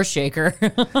core shaker.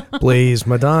 Please,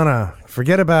 Madonna,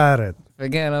 forget about it.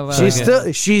 Forget about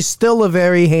She's still a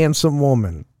very handsome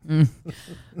woman.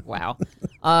 Wow.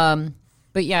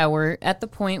 But yeah, we're at the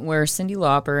point where Cyndi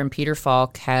Lauper and Peter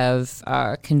Falk have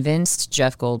convinced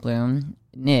Jeff Goldblum,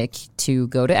 Nick, to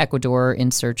go to Ecuador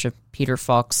in search of Peter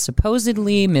Falk's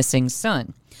supposedly missing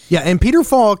son. Yeah, and Peter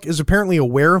Falk is apparently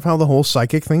aware of how the whole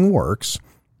psychic thing works,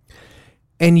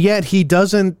 and yet he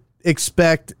doesn't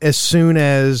expect as soon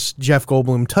as Jeff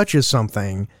Goldblum touches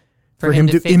something for him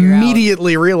to figure out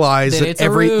immediately realize that that it's a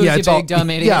ruse, you big dumb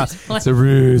idiot. Yeah, It's a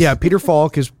ruse. yeah. Peter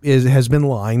Falk has been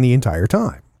lying the entire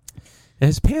time. And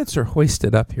his pants are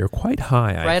hoisted up here quite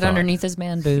high. I right thought. underneath his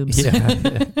man boobs. Yeah.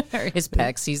 Or his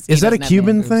pecs. He Is that a doesn't have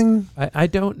Cuban man boobs. thing? I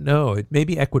don't know. It may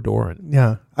be Ecuadorian.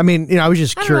 Yeah, I mean, I was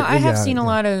just I don't know. curious. I have seen a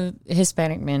lot of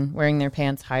Hispanic men wearing their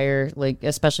pants higher, like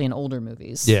especially in older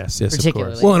movies. Yes, of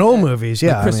particularly. course. Well, in old movies,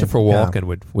 yeah. Christopher I mean, yeah.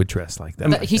 Walken would dress like that.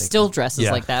 But he still dresses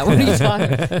Yeah. like that. What are you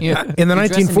talking? In the You're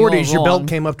dressing me all 1940s, your belt wrong.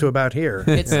 came up to about here.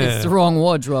 It's the wrong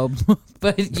wardrobe.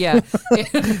 But yeah,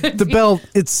 The belt,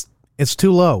 it's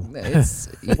too low, it's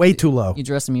way too low. you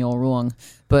dressing me all wrong.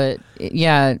 But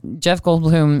yeah, Jeff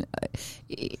Goldblum,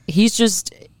 he's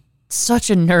just such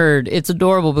a nerd. It's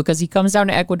adorable because he comes down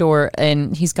to Ecuador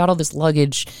and he's got all this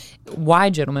luggage. Why,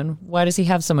 gentlemen? Why does he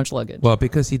have so much luggage? Well,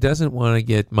 because he doesn't want to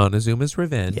get Montezuma's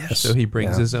revenge. Yes. So he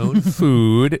brings Yeah. his own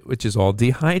food, which is all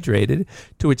dehydrated,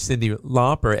 to which Cyndi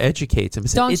Lauper educates him.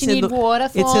 Said, Don't "It's you in need the- water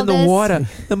for It's all in the this?" water.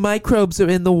 The microbes are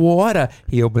in the water."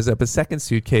 He opens up a second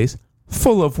suitcase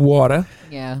full of water.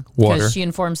 Yeah, Water. because she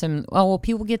informs him, "Oh, well,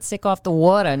 people get sick off the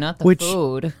water, not the Which-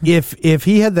 food." If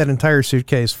he had that entire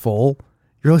suitcase full,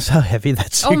 you realize how heavy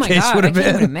that suitcase Oh my God, would I have can't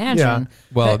been. even imagine. Yeah,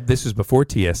 Well, this was before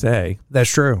TSA. that's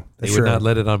true. They That's would true. not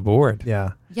let it on board.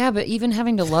 Yeah. Yeah, but even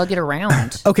having to lug it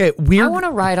around. Okay. I Weird. want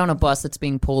to ride on a bus that's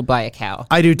being pulled by a cow.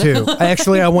 I do too.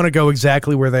 I want to go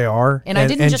exactly where they are, And I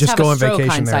didn't just have go a on stroke,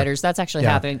 vacation there. hindsighters. That's actually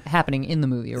Yeah. happening in the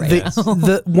movie right The, now.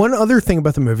 the one other thing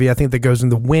about the movie, I think that goes in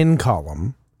the win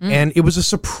column, and it was a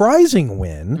surprising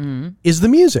win, is the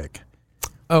music.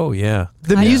 Oh, yeah.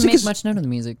 The I didn't music make is. much note of the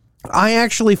music. I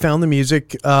actually found the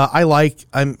music. I'm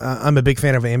a big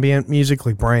fan of ambient music,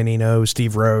 like Brian Eno,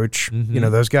 Steve Roach,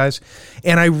 those guys,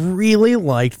 and I really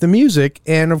liked the music.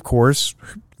 And of course,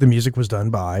 the music was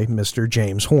done by Mr.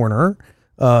 James Horner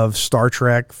of Star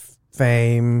Trek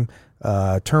fame,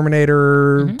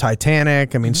 Terminator,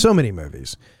 Titanic. I mean, so many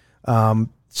movies.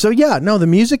 So yeah, no, the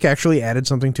music actually added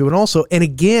something to it also, and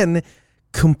again,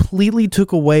 completely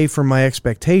took away from my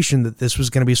expectation that this was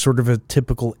going to be sort of a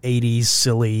typical 80s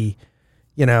silly,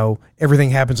 everything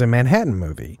happens in Manhattan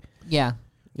movie. Yeah,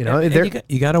 And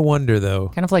you got to wonder, though.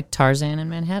 kind of like Tarzan in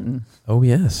Manhattan. Oh,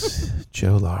 yes.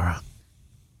 Joe Lara.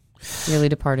 Dearly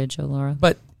departed Joe Lara.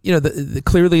 But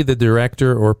clearly the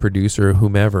director or producer,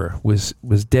 whomever, was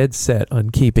dead set on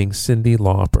keeping Cyndi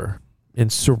Lauper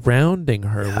and surrounding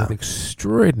her with an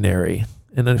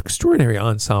extraordinary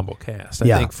ensemble cast.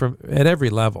 I think at every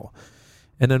level,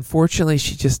 and unfortunately,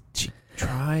 she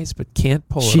tries but can't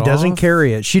pull it off. She doesn't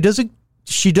carry it. She does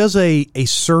a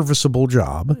serviceable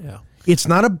job. Yeah. It's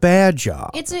not a bad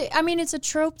job. It's a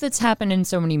trope that's happened in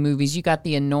so many movies. You got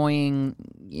the annoying,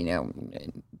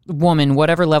 woman,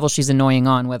 whatever level she's annoying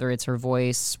on, whether it's her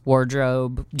voice,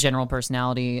 wardrobe, general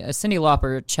personality. Cyndi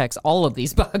Lauper checks all of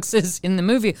these boxes in the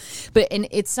movie, and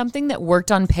it's something that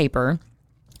worked on paper,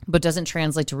 but doesn't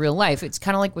translate to real life. It's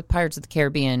kind of like with Pirates of the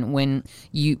Caribbean when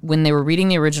they were reading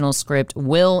the original script,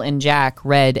 Will and Jack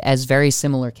read as very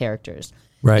similar characters.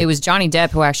 Right. It was Johnny Depp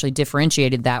who actually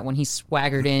differentiated that when he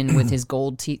swaggered in with his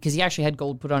gold teeth, because he actually had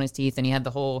gold put on his teeth, and he had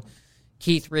the whole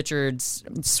Keith Richards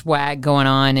swag going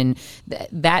on, and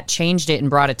that changed it and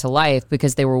brought it to life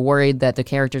because they were worried that the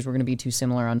characters were going to be too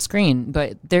similar on screen.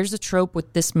 But there's a trope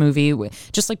with this movie,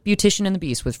 just like Beautician and the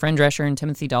Beast with Fran Drescher and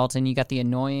Timothy Dalton. You got the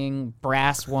annoying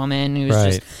brass woman who's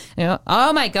just,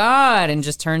 oh my God, and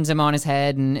just turns him on his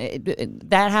head. And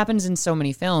that happens in so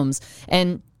many films.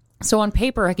 And so on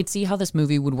paper, I could see how this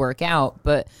movie would work out,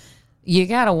 but you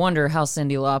gotta wonder how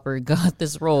Cyndi Lauper got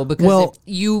this role, because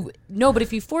but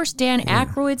if you force Dan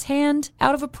Aykroyd's hand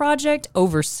out of a project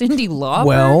over Cyndi Lauper,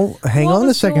 well, hang on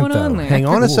a second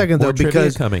though,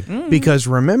 because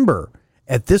remember,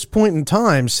 at this point in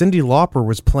time, Cyndi Lauper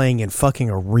was playing in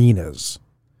fucking arenas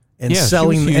and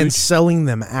selling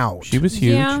them out. She was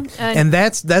huge, and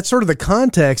that's sort of the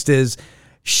context. Is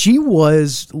she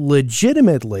was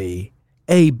legitimately.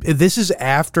 This is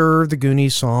after the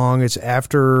Goonies song. It's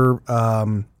after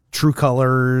True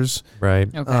Colors.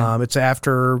 Right. Okay. It's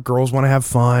after Girls Want to Have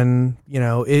Fun.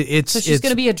 So she's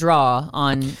going to be a draw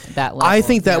on that level. I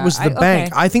think that was the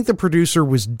bank. I think the producer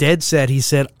was dead set. He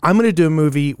said, I'm going to do a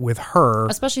movie with her.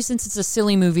 Especially since it's a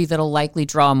silly movie that'll likely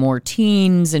draw more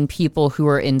teens and people who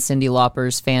are in Cyndi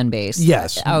Lauper's fan base.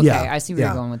 Yes. Okay, I see where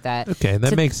you're going with that. Okay,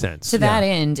 that makes sense. To that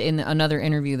end, in another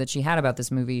interview that she had about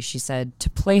this movie, she said, to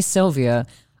play Sylvia,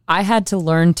 I had to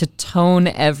learn to tone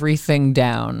everything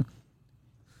down.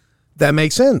 That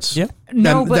makes sense. Yeah.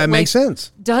 That makes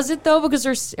sense. Does it though?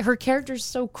 Because her character's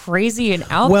so crazy and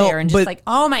out there, and just like,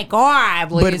 oh my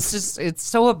God, like it's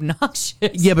so obnoxious.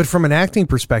 Yeah, but from an acting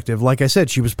perspective, like I said,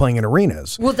 she was playing in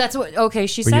arenas. Well, that's what. Okay,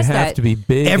 she Where says you have that to be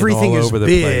big. Everything and all is over the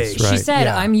big. place. Right. She said,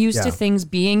 I'm used to things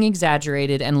being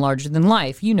exaggerated and larger than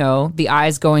life. You know, the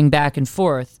eyes going back and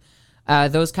forth.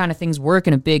 Those kind of things work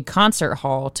in a big concert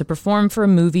hall. To perform for a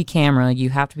movie camera, you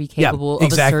have to be capable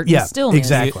of a certain stillness.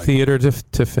 Exactly. Theater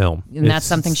to film. And that's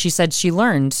something she said she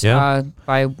learned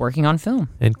by working on film.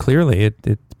 And clearly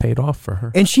it paid off for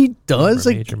her. And she does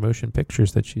major motion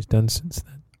pictures that she's done since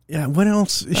then. Yeah, what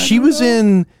else? She was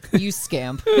in... You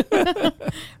scamp. That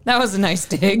was a nice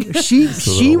dig.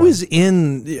 She was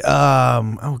in...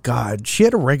 oh, God. She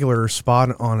had a regular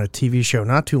spot on a TV show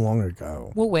not too long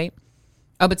ago. We'll wait.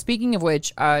 But speaking of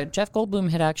which, Jeff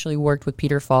Goldblum had actually worked with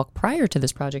Peter Falk prior to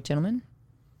this project, gentlemen.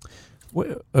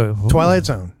 Twilight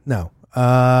Zone. No.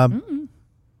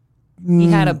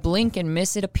 He had a blink and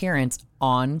miss it appearance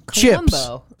on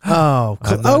Columbo.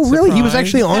 Chips. Really? He was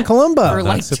actually on Columbo. For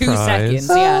like 2 seconds.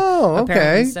 Oh, okay.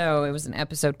 Apparently so. It was an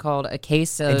episode called A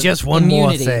Case of And just one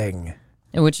Immunity, more thing.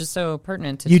 which is so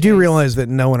pertinent to You do today's- realize that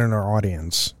no one in our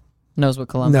audience knows what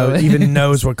Columbo is. even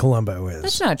knows what Columbo is.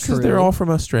 That's not true. Because they're all from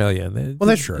Australia. Well,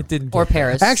 that's true. It didn't Or get-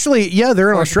 Paris. Actually, yeah,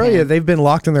 they're in Or Australia. Japan. They've been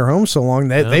locked in their homes so long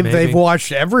that they've maybe.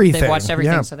 watched everything. They've watched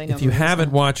everything, Yeah. so they know. If you who it is.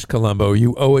 haven't watched Columbo,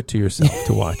 you owe it to yourself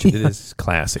to watch it. It is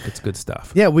classic. It's good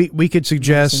stuff. Yeah, we could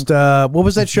suggest what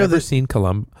was that show Never that seen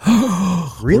Columbo.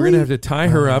 really? We're gonna have to tie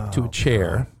her up to a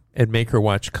chair and make her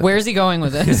watch. Where's he going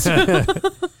with this?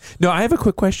 No, I have a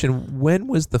quick question. When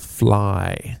was The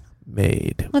Fly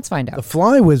made? Let's find out. The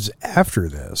Fly was after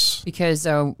this. Because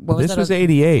what was This that? was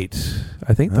 88.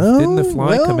 I think. Didn't The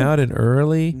Fly come out in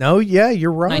early? No, yeah,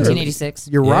 you're right. 1986.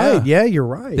 You're Yeah. right. Yeah, you're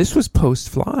right. This was post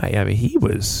Fly. I mean, he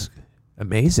was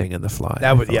amazing in The Fly.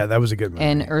 that was a good movie.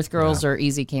 And Earth Girls Are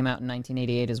Easy came out in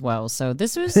 1988 as well. So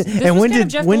this was. And when did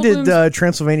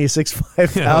Transylvania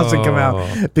 65000 come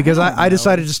out? Because I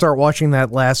decided to start watching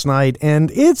that last night, and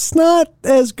it's not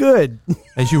as good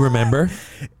As you remember?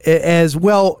 as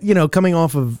well. Coming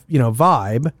off of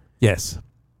Vibes. Yes.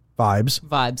 Vibes?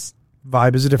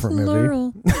 Vibe is a different movie.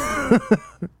 Plural.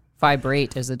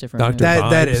 Vibrate is a different Dr. movie.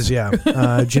 That Vibes. is, yeah.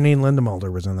 Janine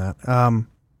Lindemulder was in that.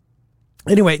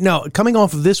 Anyway, no, coming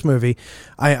off of this movie,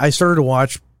 I started to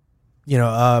watch,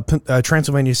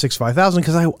 Transylvania 65000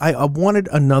 because I wanted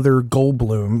another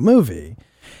Goldblum movie.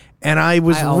 And I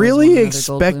was I always really want another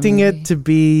expecting Goldblum it movie. to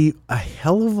be a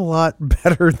hell of a lot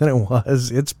better than it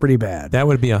was. It's pretty bad. That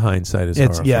would be a hindsight. Is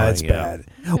It's bad.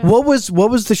 What was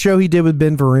the show he did with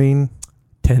Ben Vereen?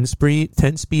 10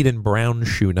 Speed and Brown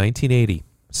Shoe, 1980.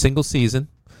 Single season.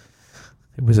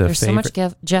 It was a There's so favorite.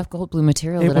 much Jeff Goldblum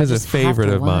material. It that I was a just favorite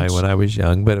have to of mine watch. when I was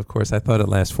young, but of course I thought it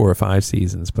last 4 or 5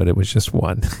 seasons, but it was just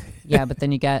one. Yeah, but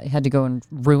then you had to go and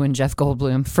ruin Jeff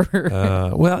Goldblum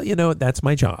for. Well, that's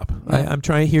my job. Yeah. I'm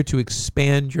trying here to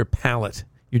expand your palette,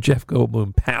 your Jeff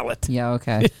Goldblum palette. Yeah,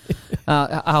 okay.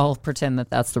 I'll pretend that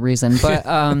that's the reason.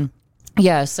 But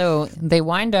yeah, so they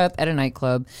wind up at a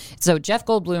nightclub. So Jeff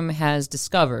Goldblum has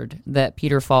discovered that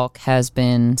Peter Falk has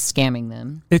been scamming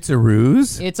them. It's a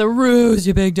ruse. It's a ruse,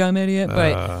 you big dumb idiot.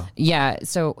 But yeah,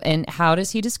 so, and how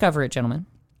does he discover it, gentlemen?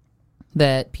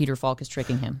 that Peter Falk is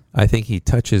tricking him. I think he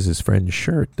touches his friend's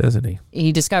shirt, doesn't he?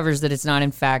 He discovers that it's not,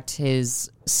 in fact, his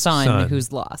son.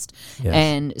 Who's lost. Yes.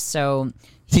 And so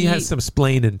he has some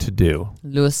splaining to do.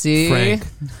 Lucy. Frank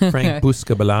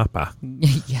Buscabalapa.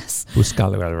 Yes. I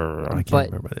can't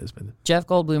remember what it is. But Jeff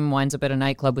Goldblum winds up at a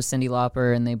nightclub with Cyndi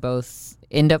Lauper, and they both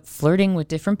end up flirting with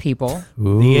different people.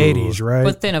 Ooh. The 80s, right?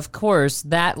 But then, of course,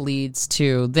 that leads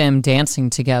to them dancing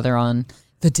together on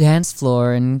the dance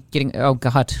floor and getting, oh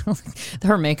God,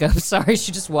 her makeup. Sorry,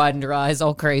 she just widened her eyes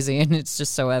all crazy, and it's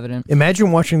just so evident.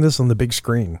 Imagine watching this on the big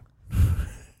screen.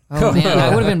 Oh man,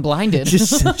 I would have been blinded.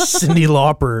 Just Cyndi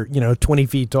Lauper, 20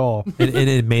 feet tall. and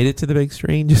it made it to the big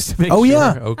screen just to make Oh, sure.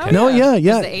 yeah. Okay. No, yeah. It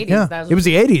was the 80s. Yeah. That was- It was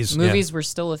the 80s. Movies were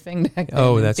still a thing back then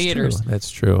Oh, in that's theaters. true.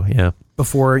 That's true. Yeah.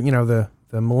 Before, the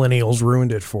millennials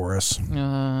ruined it for us.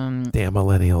 Damn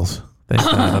millennials. Thank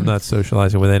God I'm not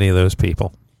socializing with any of those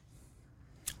people.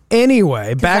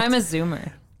 Anyway, back. I'm a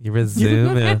Zoomer. You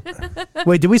resume. Yeah.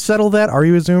 Wait, did we settle that? Are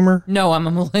you a Zoomer? No, I'm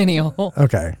a millennial.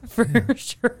 Okay. For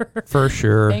sure. For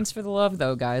sure. Thanks for the love,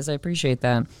 though, guys. I appreciate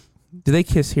that. Do they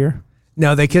kiss here?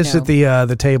 No, they kissed No. at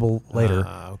the table later.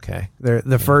 Okay. They're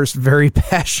the first very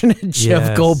passionate Jeff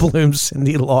Yes. Goldblum,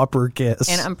 Cyndi Lauper kiss.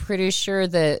 And I'm pretty sure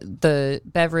that the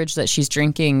beverage that she's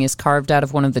drinking is carved out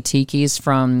of one of the tikis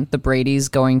from the Brady's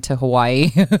going to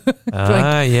Hawaii.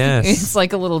 Yes. It's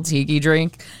like a little tiki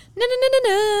drink.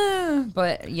 No.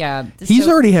 But yeah. He's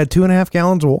so- already had 2.5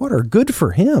 gallons of water. Good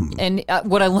for him. And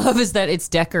what I love is that it's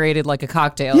decorated like a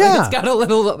cocktail. Yeah. It's got a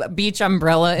little beach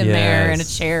umbrella in there and a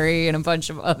Yes. cherry and a bunch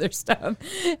of other stuff.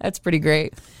 That's pretty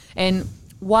great. And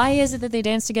why is it that they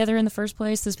dance together in the first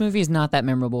place? This movie is not that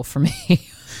memorable for me.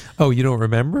 Oh, you don't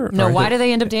remember? No, Or why do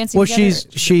they end up dancing Well, together?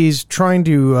 she's trying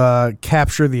to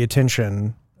capture the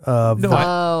attention of. No,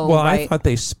 I right. thought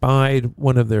they spied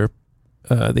one of their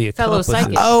the Fellow accomplices.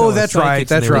 psychics. Oh, Fellow that's right,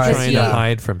 psychics, and that's they were right. trying Yeah. to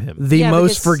hide from him. the Yeah, most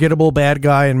because- forgettable bad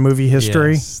guy in movie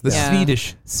history. Yes, the Yeah.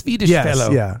 Swedish Yes,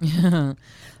 fellow. yeah.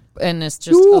 And it's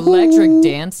just electric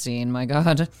dance scene. My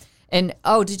God. And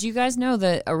did you guys know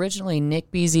that originally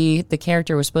Nick Beasy, the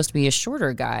character, was supposed to be a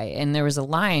shorter guy? And there was a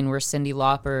line where Cyndi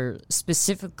Lauper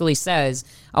specifically says,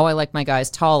 "Oh, I like my guys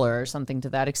taller," or something to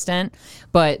that extent.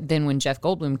 But then when Jeff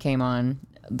Goldblum came on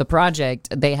the project,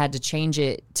 they had to change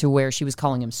it to where she was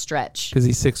calling him Stretch. Because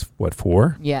he's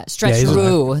 6'4". Yeah, Stretch he's a-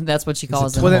 Rue. That's what she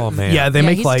calls him. tall Well, man. yeah, they Yeah,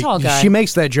 make he's a tall guy. she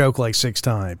makes that joke like 6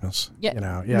 times.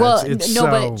 Yeah. Yeah. Well, it's no, so,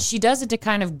 but she does it to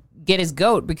kind of get his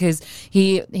goat because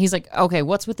he's like, okay,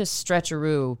 what's with this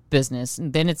Stretcheroo business?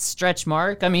 And then it's Stretch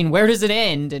Mark. I mean, where does it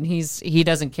end? And he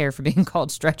doesn't care for being called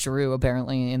Stretcheroo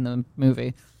apparently in the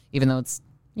movie, even though it's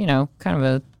kind of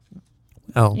a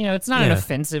it's not an yeah.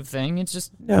 offensive thing. It's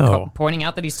just No. pointing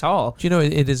out that he's tall. Do you know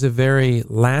it is a very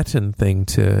Latin thing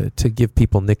to give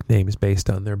people nicknames based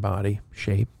on their body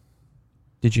shape?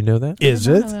 Did you know that? Is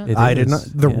it? It I did is, not.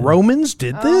 The yeah. Romans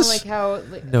did this. Like how.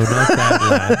 No, not that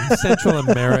Latin. Central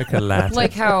America Latin.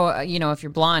 Like how if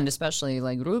you're blonde, especially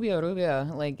like Rubio,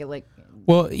 like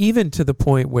Well, even to the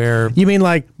point where You mean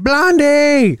like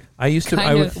Blondie? I used to,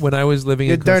 Kind of. when I was living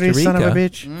You in Costa dirty Rica, son of a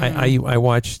bitch. I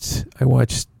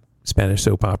watched Spanish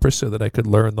soap operas so that I could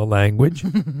learn the language.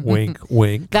 Wink,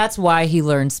 wink. that's why he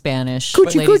learned Spanish,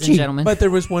 Coochie, ladies coochie. and gentlemen. But there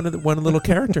was one little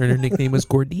character, and her nickname was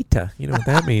Gordita. You know what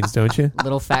that means, don't you?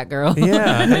 Little fat girl.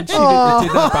 Yeah, and it did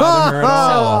not bother her at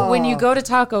all. So when you go to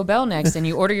Taco Bell next and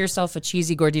you order yourself a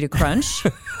cheesy gordita crunch,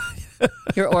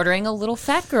 you're ordering a little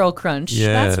fat girl crunch.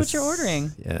 That's what you're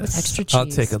ordering. Yes. With extra cheese. I'll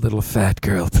take a little fat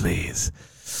girl, please.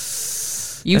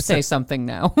 You say something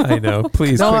now. I know.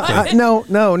 Please, No, quickly. no.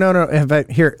 In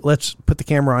fact, here, let's put the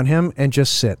camera on him and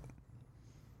just sit.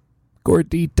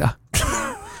 Gordita.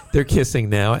 They're kissing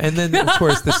now. And then, of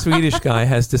course, the Swedish guy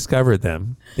has discovered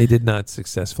them. They did not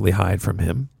successfully hide from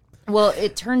him. Well,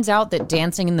 it turns out that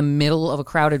dancing in the middle of a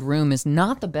crowded room is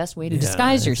not the best way to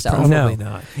disguise it's yourself. Probably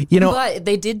No. not. But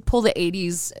they did pull the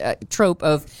 80s trope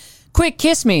of, quick,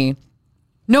 kiss me.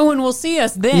 No one will see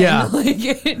us then. Yeah. Like,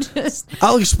 it just,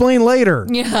 I'll explain later.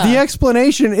 Yeah. The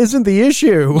explanation isn't the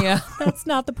issue. yeah, that's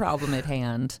not the problem at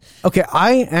hand. Okay,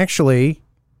 I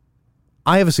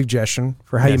have a suggestion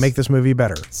for how you Yes. make this movie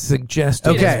better.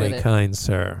 Suggestively, Okay. kind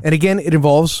sir. And again, it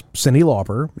involves Cyndi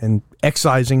Lauper and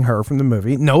excising her from the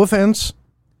movie. No offense.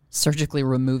 Surgically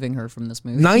removing her from this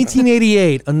movie.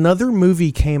 1988, another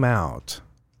movie came out.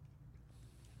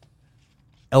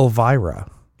 Elvira.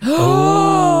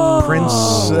 Prince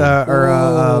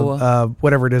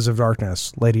whatever it is of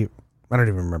darkness. Lady, I don't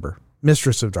even remember.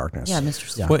 Mistress of Darkness. Yeah,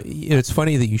 Mr. Yeah. Well, it's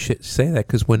funny that you should say that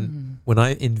because when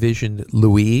I envisioned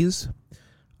Louise,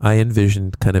 I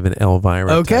envisioned kind of an Elvira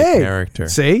type character.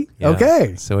 See? Yeah.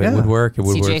 Okay. So it would work. It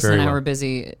would See, work Jason very and I well. were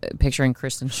busy picturing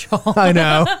Kristen Shaw. I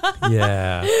know.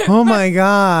 Yeah. Oh my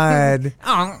God.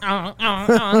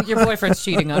 Your boyfriend's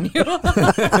cheating on you.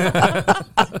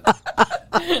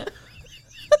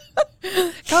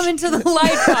 Come into the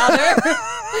light, Father.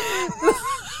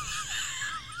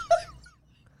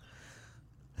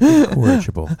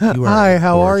 Incorrigible. You are Hi,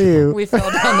 how are incorrigible. you? We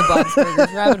fell down the Bob's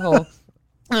Burgers rabbit hole.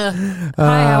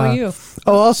 Hi, how are you?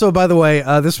 Oh, also, by the way,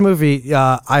 this movie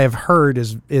I have heard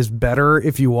is better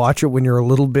if you watch it when you're a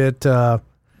little bit Under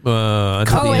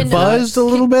the and, buzzed a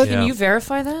little bit. Can you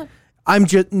verify that? I'm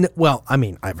just well, I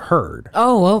mean, I've heard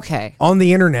Oh, okay. on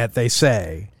the internet they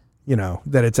say,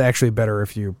 that it's actually better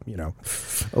if you, a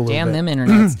little Damn bit. them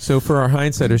internets. So for our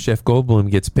hindsighters, Jeff Goldblum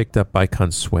gets picked up by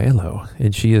Consuelo,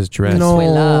 and she is dressed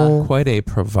No. quite a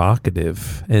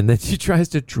provocative, and then she tries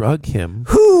to drug him.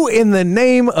 Who in the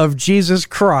name of Jesus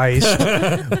Christ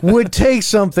would take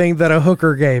something that a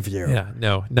hooker gave you? Yeah,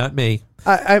 no, not me.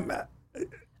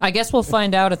 I guess we'll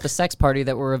find out at the sex party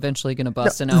that we're eventually going to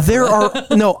bust in. There are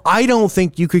I don't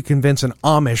think you could convince an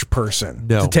Amish person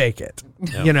No. to take it.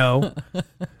 No.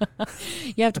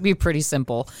 You have to be pretty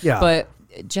simple. Yeah. But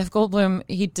Jeff Goldblum,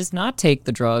 he does not take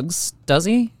the drugs, does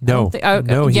he? I No, don't think-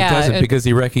 no, he yeah, doesn't because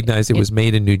he recognized it was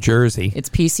made in New Jersey. It's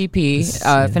PCP,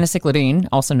 phencyclidine,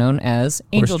 also known as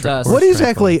angel dust. What Horse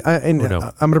exactly? I'm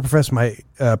no. going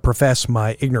to profess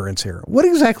my ignorance here. What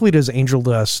exactly does angel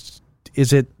dust?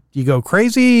 Is it you go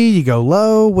crazy? You go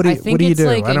low? What do I you think do?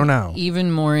 like I don't an know.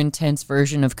 even more intense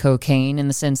version of cocaine in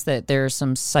the sense that there are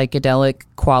some psychedelic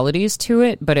qualities to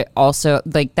it, but it also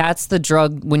that's the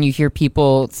drug when you hear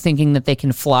people thinking that they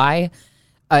can fly.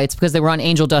 It's because they were on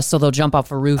angel dust, so they'll jump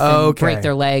off a roof and Okay. break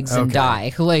their legs and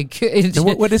die.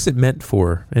 And what is it meant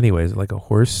for? Anyways, like a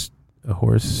horse.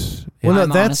 Well, no, I'm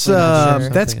that's honestly not sure.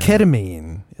 that's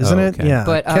ketamine, isn't Oh, it? okay. Yeah,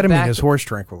 But, ketamine back- is horse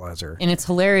tranquilizer. And it's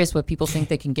hilarious what people think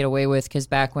they can get away with because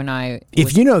back when I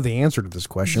If you know the answer to this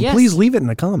question, Yes. please leave it in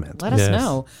a comment. let us Yes.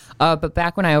 know. But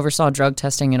back when I oversaw drug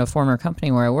testing in a former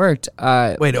company where I worked,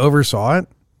 Wait, oversaw it?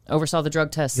 oversaw the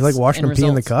drug tests. You like watching and them pee in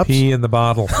the results. cups? Pee in the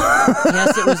bottle.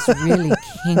 Yes, it was really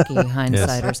kinky,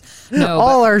 hindsighters. No,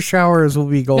 All our showers will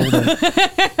be golden.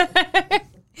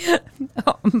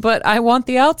 but I want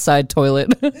the outside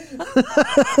toilet.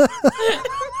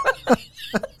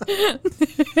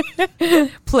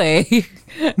 Play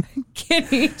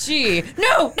Kenny G.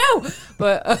 No.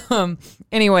 But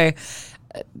anyway,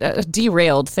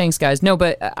 derailed. Thanks, guys. No,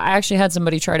 but I actually had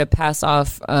somebody try to pass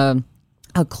off a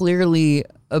clearly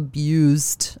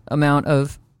abused amount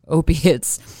of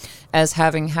opiates as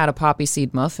having had a poppy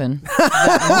seed muffin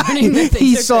that morning. that they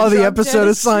He took saw the drug episode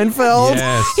of test. Seinfeld.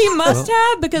 Yes. He must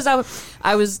have, because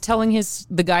I was telling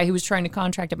the guy who was trying to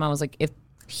contract him, I was like, if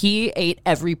he ate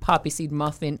every poppy seed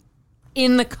muffin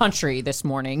in the country this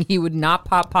morning, he would not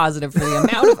pop positive for the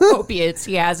amount of opiates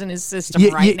he has in his system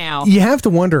right now. You have to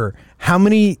wonder how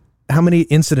many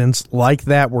incidents like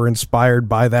that were inspired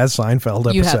by that Seinfeld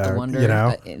episode. You have to wonder. You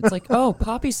know, It's like, oh,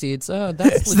 poppy seeds. Oh,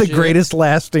 that's it's the legit. greatest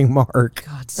lasting mark.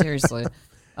 God, seriously.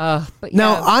 But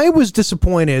Now, yeah. I was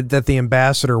disappointed that the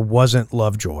ambassador wasn't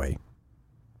Lovejoy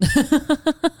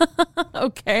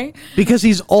Okay. because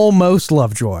he's almost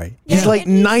Lovejoy. He's like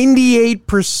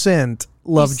 98%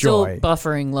 He's still Lovejoy.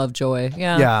 buffering Lovejoy.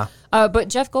 Yeah. Yeah. But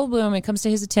Jeff Goldblum, it comes to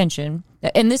his attention,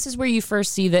 and this is where you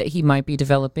first see that he might be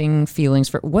developing feelings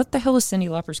for what the hell is Cyndi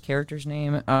Lauper's character's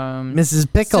name?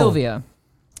 Mrs. Pickle. Sylvia.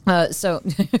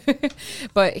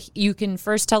 But you can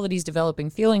first tell that he's developing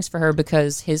feelings for her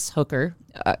because his hooker,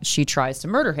 she tries to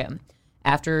murder him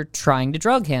after trying to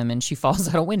drug him, and she falls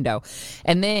out a window.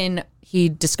 And then he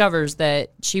discovers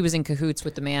that she was in cahoots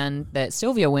with the man that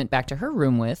Sylvia went back to her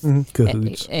room with.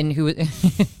 cahoots. And who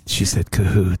She said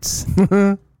cahoots.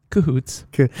 Cahoots.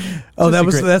 Oh,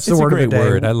 It's that's the a word of the great day.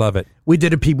 word. I love it. We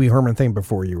did a Pee Wee Herman thing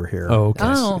before you were here. Oh, okay.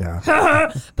 Oh.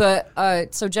 Yeah.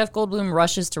 But so Jeff Goldblum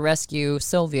rushes to rescue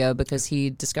Sylvia because he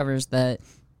discovers that,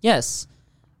 yes,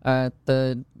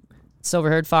 the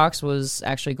silver-haired fox was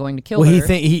actually going to kill Well, her.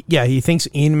 he thinks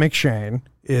Ian McShane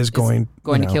is going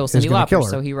to kill is Cyndi gonna kill Lauper, her.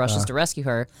 so he rushes to rescue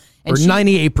her. Or And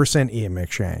 98% Ian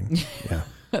McShane. Yeah.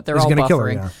 they're He's all gonna buffering. kill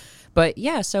her, yeah. But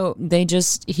yeah, so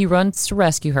he runs to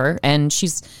rescue her, and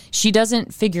she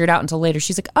doesn't figure it out until later.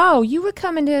 She's like, "Oh, you were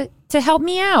coming to help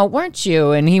me out, weren't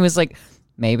you?" And he was like,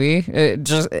 "Maybe,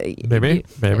 Maybe.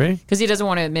 because he doesn't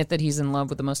want to admit that he's in love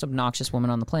with the most obnoxious woman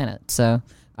on the planet. So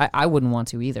I wouldn't want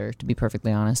to either, to be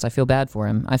perfectly honest. I feel bad for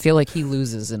him. I feel like he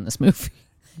loses in this movie.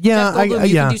 Yeah, Jeff Goldblum,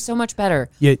 you can do so much better.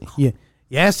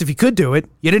 You asked if he could do it.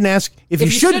 You didn't ask if you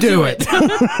should do it.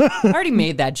 I already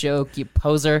made that joke, you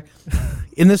poser.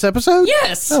 In this episode?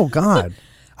 Yes. Oh, God.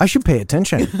 I should pay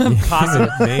attention.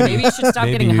 Possibly. Maybe you should stop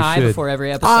Maybe getting you high should. before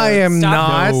every episode. I am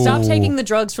Stop- not. Stop taking the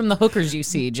drugs from the hookers you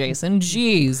see, Jason.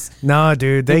 Jeez. Nah,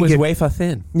 dude. It They was give, wafer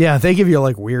thin. yeah, they give you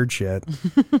like weird shit.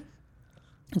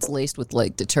 It's laced with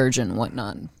like detergent and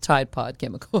whatnot, Tide Pod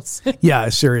chemicals. Yeah,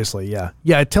 seriously. Yeah.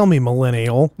 Yeah. Tell me,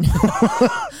 millennial.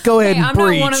 Go ahead Hey, and I'm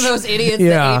preach. not one of those idiots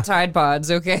Yeah. that ate Tide Pods,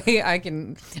 okay?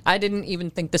 I didn't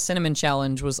even think the cinnamon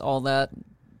challenge was all that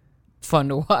fun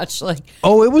to watch. Like,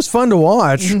 Oh, it was fun to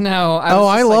watch. no.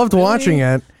 I loved watching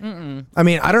it. I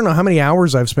mean, I don't know how many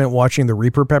hours I've spent watching the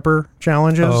Reaper Pepper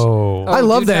challenges. Oh, I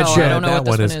love dude, that no, shit. I don't know that what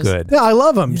one this is one good. Yeah, I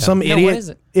love them. Some No, idiot. what is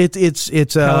it?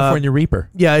 It's California Reaper.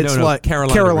 yeah, it's like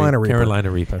Carolina Reaper.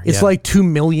 Carolina Reaper. It's yeah. like 2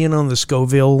 million on the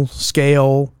Scoville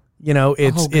scale. You know,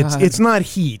 Oh, God. it's not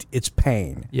heat, it's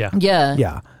pain. yeah. Yeah.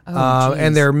 Yeah. Oh,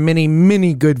 and jeez. there are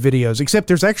many good videos. Except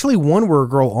there's actually one where a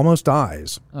girl almost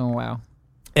dies, Oh, wow.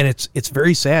 and it's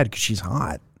very sad because she's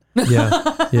hot.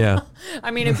 Yeah. Yeah.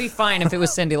 I mean, it'd be fine if it was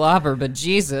Cyndi Lauper, but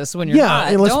Jesus, when you're Yeah, hot,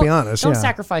 and let's don't- be honest, Don't yeah.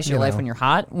 sacrifice your You life know. when you're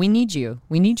hot. We need you.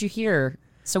 We need you here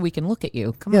so we can look at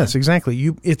you. Come Yes, on. exactly.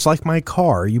 It's like my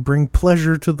car. You bring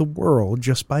pleasure to the world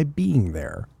just by being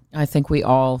there. I think we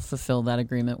all fulfill that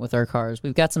agreement with our cars.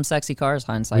 We've got some sexy cars,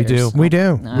 hindsighters. We do. We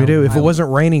do. No, we do. If I- it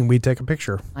wasn't raining, we'd take a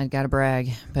picture. I gotta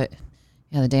brag, but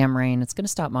yeah, the damn rain. It's gonna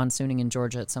stop monsooning in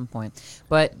Georgia at some point.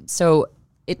 But so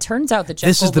it turns out that Jeff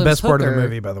This is the Goldblum's best part of the hooker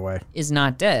movie, by the way. is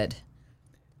not dead.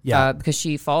 Yeah. Because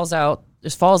she falls off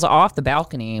the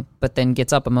balcony, but then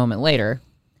gets up a moment later.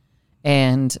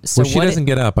 And so Well, she doesn't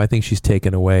get up. I think she's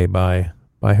taken away by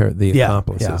the Yeah,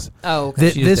 accomplices. Oh,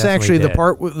 okay. She's This actually,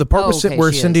 definitely the part Oh, with okay,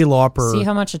 where she Cyndi is. Lauper. See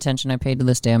how much attention I paid to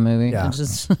this damn movie. Yeah. I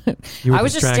just, You were I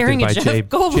was just distracted staring at by Jeff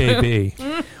Goldblum.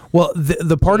 JB. Well,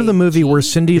 the part of the movie where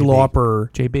Cyndi Lauper.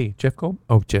 JB. Jeff Gold?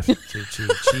 Oh, Jeff.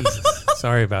 Jesus.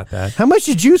 Sorry about that. How much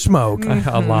did you smoke?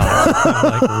 A lot.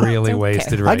 I'm like really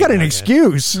wasted right I got an now.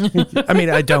 excuse. I mean,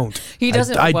 I don't. He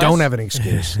doesn't- I what? don't have an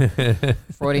excuse.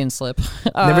 Freudian slip.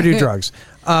 Never do drugs.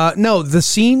 No, the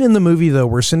scene in the movie though,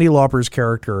 where Cyndi Lauper's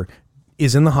character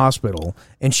is in the hospital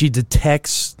and she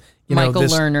detects, Michael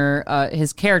this, Lerner.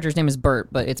 His character's name is Bert,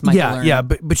 but it's Michael Lerner. yeah,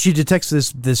 but she detects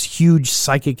this huge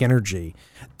psychic energy.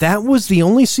 That was the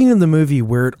only scene in the movie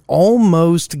where it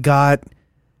almost got.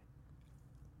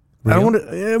 I don't want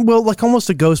to. Well, like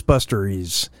almost a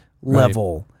Ghostbusters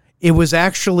level. It was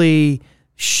actually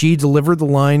she delivered the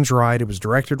lines right. It was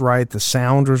directed right. The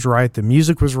sound was right. The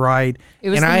music was right. It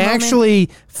was And the I moment- actually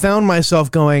found myself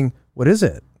going, "What is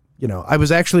it?" I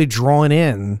was actually drawn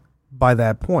in by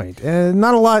that point. And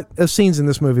not a lot of scenes in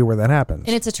this movie where that happens.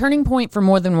 And it's a turning point for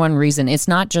more than one reason. It's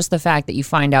not just the fact that you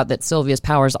find out that Sylvia's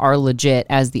powers are legit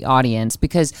as the audience,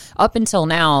 because up until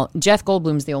now, Jeff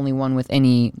Goldblum's the only one with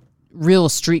any real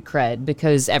street cred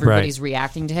because everybody's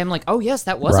reacting to him like, oh yes,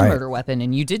 that was a Right. murder weapon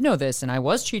and you did know this and I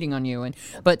was cheating on you.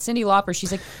 But Cyndi Lauper, she's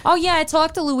like, oh yeah, I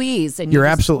talked to Louise. And You're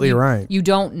absolutely right. You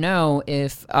don't know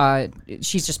if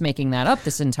she's just making that up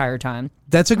this entire time.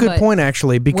 That's a good But- point,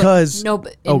 actually, because No,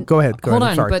 but go ahead. Hold I'm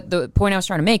on, sorry. but the point I was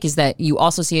trying to make is that you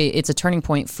also see it's a turning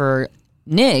point for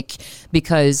Nick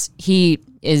because he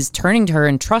is turning to her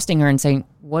and trusting her and saying,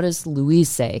 what does Louise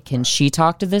say? Can she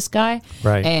talk to this guy?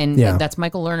 Right. And Yeah. that's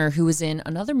Michael Lerner, who was in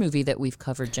another movie that we've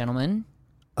covered, gentlemen.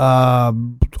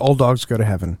 All dogs go to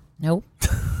heaven. Nope.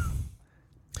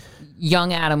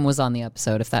 Young Adam was on the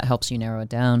episode, if that helps you narrow it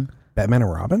down. Batman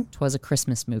and Robin. Twas a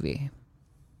Christmas movie.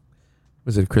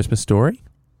 Was it a Christmas Story?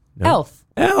 No. Elf.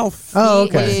 Elf. Oh, He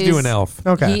okay. Let's do an elf.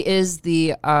 Okay. He is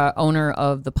the owner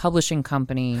of the publishing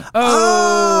company.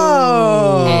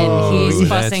 Oh. And he's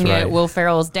that's fussing right. at Will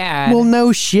Ferrell's dad. Well,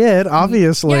 no shit,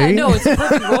 obviously. Yeah, no, it's a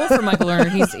perfect role for Michael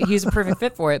Lerner. He's a perfect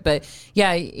fit for it. But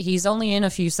yeah, he's only in a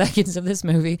few seconds of this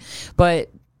movie, but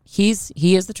he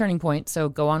is the turning point. So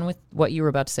go on with what you were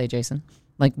about to say, Jason.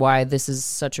 Like why this is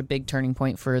such a big turning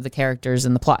point for the characters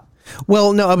and the plot.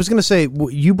 Well, no, I was going to say,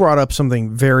 you brought up something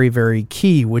very, very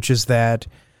key, which is that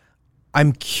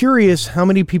I'm curious how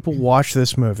many people watched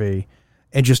this movie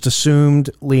and just assumed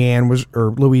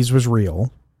Louise was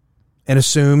real and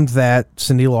assumed that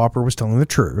Cyndi Lauper was telling the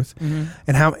truth.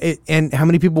 And how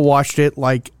many people watched it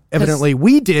like evidently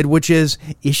we did, which is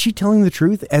she telling the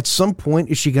truth? At some point,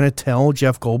 is she going to tell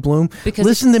Jeff Goldblum, Because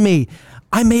listen to me,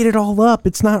 I made it all up.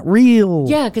 It's not real.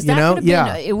 Yeah, because that could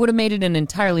have been, it would have made it an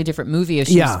entirely different movie if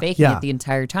she was faking it the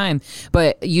entire time.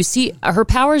 But you see, her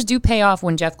powers do pay off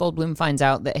when Jeff Goldblum finds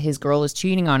out that his girl is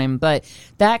cheating on him, but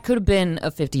that could have been a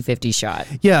 50-50 shot.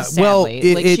 Yeah, well,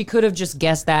 sadly. She could have just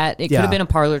guessed that. It could have been a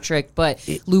parlor trick, but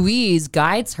Louise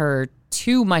guides her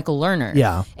to Michael Lerner.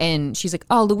 Yeah. And she's like,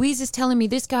 oh, Louise is telling me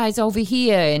this guy's over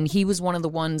here. And he was one of the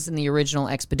ones in the original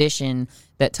expedition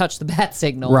that touched the bat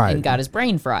signal Right. and got his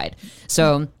brain fried.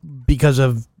 So because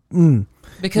of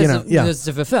because of yeah.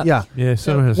 the film. yeah. Yeah,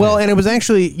 someone has Well, and it was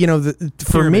actually, for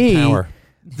Pyramid me, power.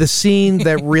 the scene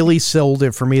that really sold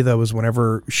it for me, though, was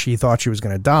whenever she thought she was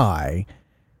going to die.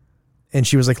 And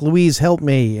she was like, Louise, help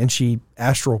me. And she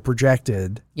astral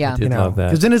projected. Yeah. did love that.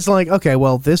 Because then it's like, okay,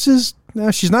 well, this is,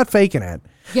 no, she's not faking it.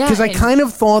 Yeah, Because I and- kind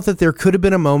of thought that there could have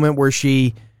been a moment where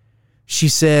she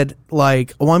said,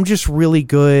 like, oh, I'm just really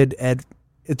good at,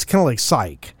 it's kind of like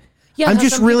Psych. Yeah, I'm how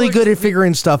just some really people are good at just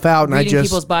figuring stuff out. And I reading just.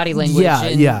 people's body language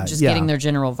and just getting their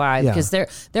general vibe, Yeah. because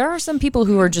there are some people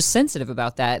who are just sensitive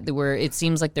about that, where it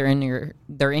seems like they're in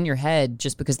your head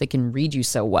just because they can read you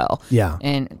so well. Yeah.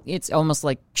 And it's almost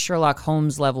like Sherlock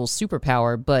Holmes level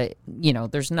superpower, but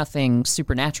there's nothing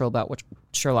supernatural about what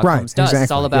Sherlock Right, Holmes does. It's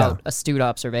exactly, all about yeah. astute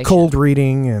observation. Cold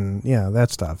reading and,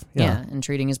 that stuff. Yeah, and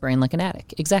treating his brain like an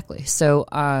addict. Exactly. So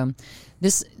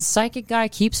this psychic guy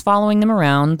keeps following them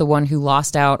around, the one who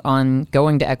lost out on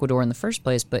going to Ecuador in the first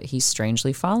place, but he's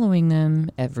strangely following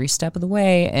them every step of the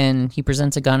way, and he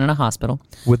presents a gun in a hospital.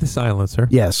 With the silencer.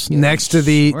 Yes. Next to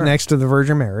the Sure.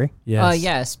 Virgin Mary. Yes.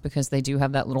 Yes, because they do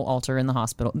have that little altar in the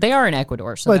hospital. They are in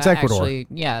Ecuador, so Well, it's that Ecuador. actually,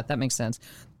 that makes sense.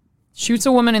 Shoots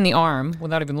a woman in the arm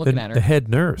without even looking at her. The head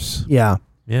nurse. Yeah.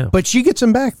 Yeah. But she gets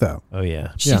him back, though. Oh,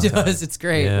 yeah. She does. It's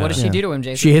great. Yeah. What does she Yeah. do to him,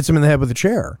 Jason? She hits him in the head with a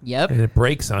chair. Yep. And it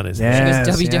breaks on his Yeah. head.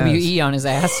 She goes Yes, WWE on his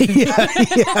ass.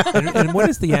 And what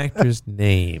is the actor's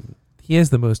name? He has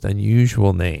the most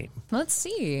unusual name. Let's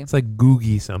see. It's like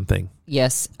Googie something.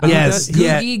 Yes. Yes,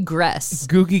 yeah. Googie Gress.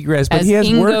 Googie Gress, but As he has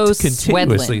Ingo worked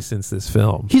continuously Swedlin. since this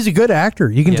film. He's a good actor.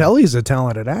 You can Yeah. tell he's a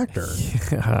talented actor.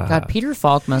 God, Peter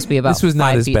Falk must be about This was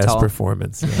not 5 his feet best tall.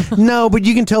 performance. Yeah. No, but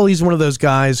you can tell he's one of those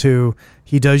guys who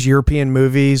he does European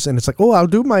movies and it's like, oh, I'll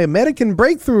do my American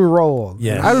breakthrough role.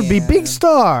 Yeah. I would be big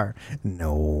star.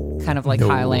 No. Kind of like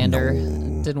Highlander.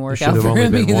 Didn't work There out should for have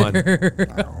only him been one.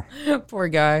 either. Poor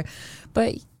guy.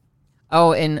 But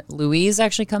and Louise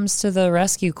actually comes to the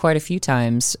rescue quite a few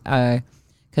times.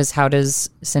 Because how does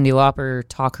Cyndi Lauper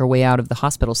talk her way out of the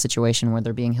hospital situation where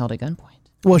they're being held at gunpoint?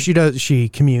 Well, she does. She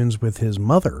communes with his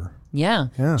mother. Yeah.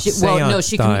 Yeah. Seance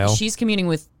style. She's communing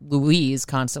with Louise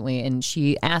constantly, and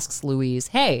she asks Louise,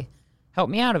 hey, help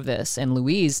me out of this. And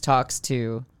Louise talks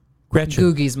to Gretchen.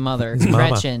 Googie's mother, mama.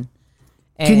 Gretchen.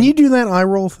 Can And- you do that eye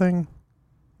roll thing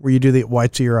where you do the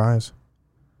whites of your eyes?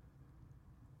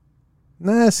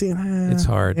 Nah, see, It's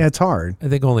hard. Yeah, it's hard. I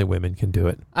think only women can do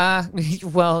it.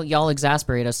 Well, y'all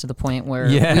exasperate us to the point where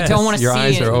Yes, we don't want to see your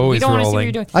eyes it. are always we don't want to see what rolling.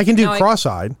 you're doing. I can do No,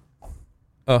 cross-eyed.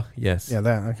 Oh, yes. Yeah,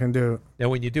 that I can do. Now,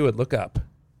 when you do it, look up.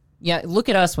 Yeah, look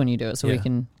at us when you do it so we Yeah.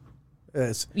 can.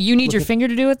 It's, You need your finger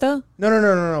to do it, though?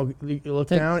 no. You look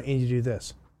down and you do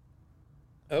this.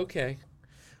 Okay.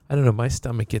 I don't know. My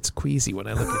stomach gets queasy when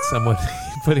I look at someone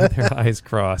putting their eyes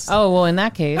crossed. Oh, well, in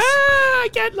that case. I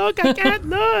can't look. I can't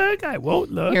look. I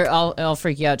won't look. Here, I'll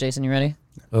freak you out, Jason. You ready?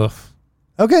 Ugh.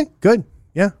 Okay, good.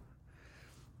 Yeah.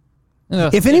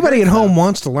 Ugh. If anybody at home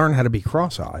wants to learn how to be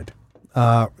cross-eyed,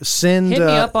 send Hit me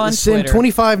up on send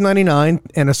Twitter. $25.99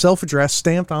 and a self-addressed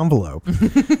stamped envelope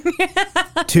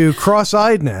to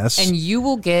Cross-Eyedness, And you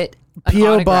will get an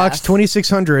P.O. autograph. Box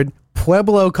 2600,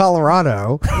 Pueblo,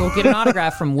 Colorado. You'll get an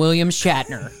autograph from William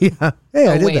Shatner. Yeah. Hey,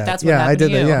 I Oh, did wait, that. that's what yeah, happened I did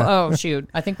to you. that. Yeah. Oh, shoot.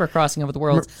 I think we're crossing over the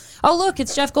worlds. Oh, look,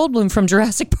 it's Jeff Goldblum from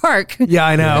Jurassic Park. Yeah,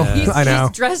 I know. He's, I know.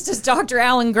 he's dressed as Dr.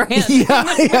 Alan Grant.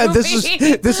 Yeah.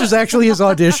 This was actually his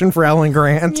audition for Alan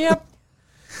Grant. Yep.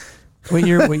 What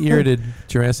year did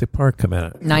Jurassic Park come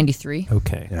out? 93.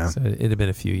 Okay. Yeah. So it'd have been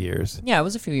a few years. Yeah, it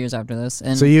was a few years after this.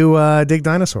 And So you dig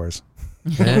dinosaurs?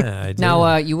 Yeah, I did.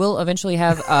 now you will eventually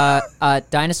have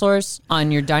dinosaurs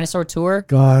on your dinosaur tour.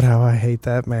 God, how I hate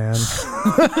that man.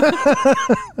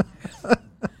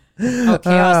 Oh,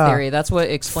 Chaos Theory. That's what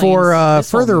explains. For this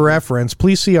whole further movie. reference,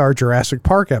 please see our Jurassic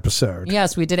Park episode.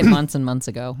 Yes, we did it months and months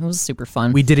ago. It was super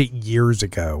fun. We did it years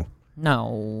ago.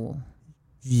 No.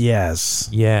 Yes.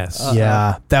 Yes.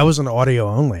 Yeah, that was an audio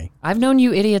only. I've known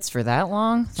you idiots for that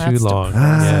long. Too That's long.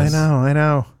 I Yes.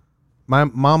 know. My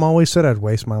mom always said I'd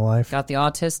waste my life. Got the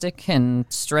autistic and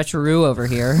stretcheroo over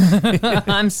here.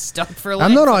 I'm stuck for life.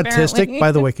 I'm not apparently. autistic,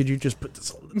 by the way. Could you just put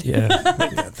this? Yeah.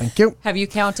 Thank you. Have you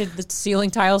counted the ceiling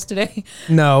tiles today?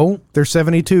 No, there's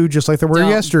 72, just like there were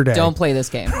yesterday. Don't play this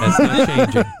game. That's not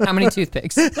changing. How many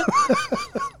toothpicks?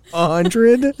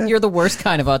 100. You're the worst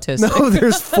kind of autistic. No,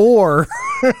 there's 4.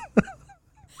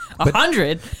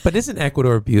 100. But isn't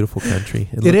Ecuador a beautiful country?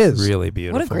 It looks is. really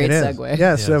beautiful. What a great It is. segue.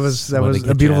 Yes, that Yes. was Wanted to a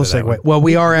get beautiful you out of that segue. one. Well,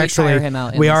 we are tire actually him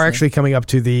out we are endlessly. actually coming up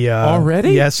to the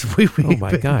Already? Yes, Oh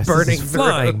my gosh, burning this is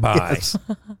flying through. by.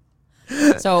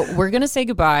 Yes. So we're going to say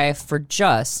goodbye for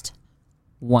just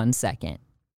 1 second.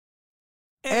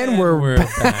 And we're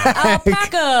back.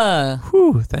 Alpaca.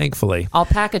 Whew, thankfully.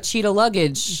 Alpaca cheetah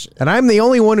luggage. And I'm the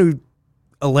only one who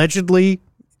allegedly,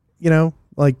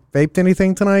 like vaped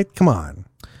anything tonight. Come on.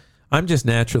 I'm just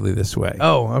naturally this way.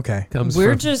 Oh, okay. Comes We're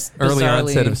from just early bizarrely-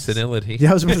 onset of senility.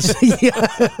 Yeah, I was about to say.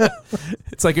 Yeah,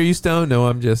 It's like, are you stoned? No,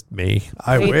 I'm just me.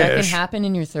 I Wait, that can wish. happen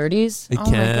in your 30s? It oh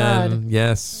can. my God.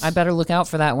 Yes. I better look out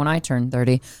for that when I turn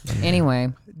 30.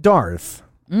 Anyway, Darth,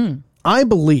 I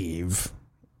believe,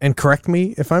 and correct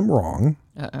me if I'm wrong,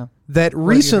 uh-oh. that you heard?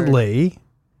 recently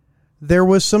there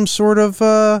was some sort of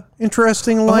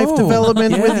interesting life Oh,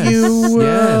 development yes. with you.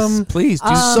 Yes. Please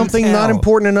do Something tell. not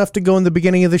important enough to go in the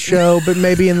beginning of the show, but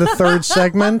maybe in the third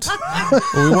segment.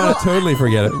 Well, we want to totally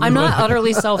forget it. I'm not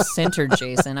utterly self-centered,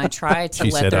 Jason. I try to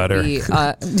She let said there utter. be...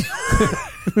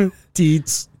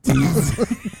 Deets.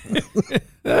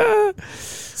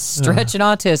 stretch and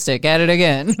autistic. At it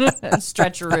again.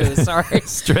 Stretcheroo, sorry.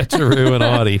 Stretcheroo and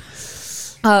Audie.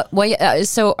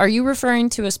 So are you referring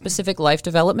to a specific life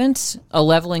development? A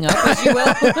leveling up, as you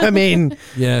will? I mean,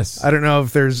 Yes. I don't know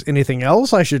if there's anything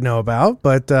else I should know about,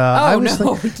 but I was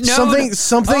no. thinking No,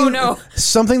 something Oh, no.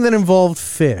 something that involved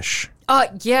fish.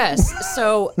 Yes.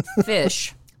 So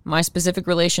fish. My specific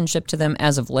relationship to them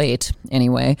as of late,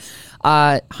 anyway.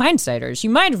 Hindsighters,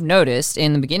 you might have noticed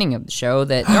in the beginning of the show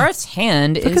that Darth's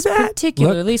hand is at that.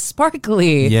 particularly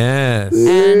sparkly. Yes.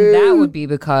 And that would be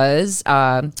because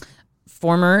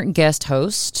former guest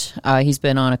host, he's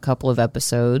been on a couple of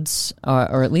episodes,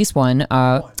 or at least one.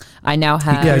 I now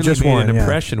have Yeah, Really just made one, an yeah.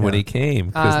 impression when he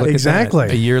came. 'cause look at Exactly.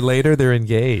 that. A year later, they're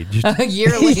engaged. a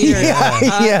year later. Yes.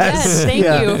 Yes, thank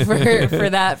Yeah. you for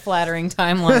that flattering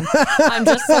timeline. I'm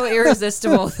just so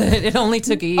irresistible that it only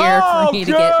took a year for me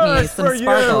to get me some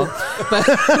sparkle. But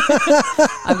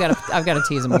I've got to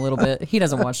tease him a little bit. He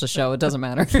doesn't watch the show. It doesn't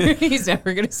matter. He's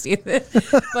never going to see it.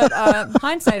 But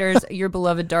hindsighters, your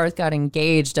beloved Darth got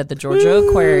engaged at the Georgia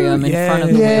Aquarium in front of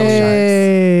the whale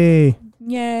sharks.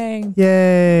 Yay! Yay.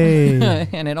 Yay!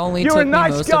 And it only took me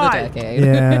most of a decade.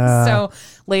 Yeah. So,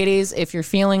 ladies, if you're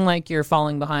feeling like you're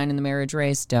falling behind in the marriage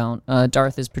race, don't.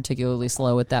 Darth is particularly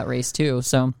slow at that race, too.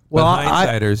 So, Well, Well,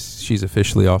 hindsighters, she's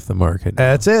officially off the market.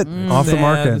 That's it. Off the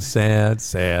market.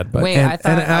 Sad. But wait, and- I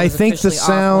thought and I I was think the officially off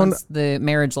sound- once the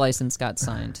marriage license got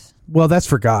signed. Well, that's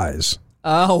for guys.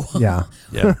 Oh. Yeah.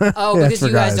 yeah. Oh, That's because for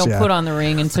you guys guys, don't yeah. put on the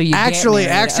ring until you Actually, get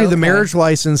married. the Okay. marriage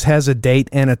license has a date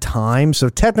and a time, so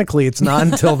technically it's not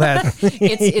until that.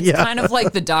 It's Yeah. kind of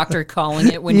like the doctor calling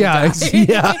it when Yeah, you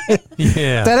die. yeah.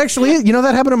 Yeah. That actually,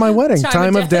 that happened at my wedding.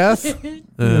 Time of death.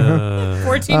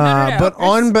 1,400 But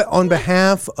hours. on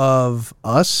behalf of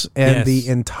us and Yes. the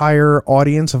entire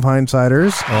audience of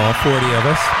Hindsiders, all 40 of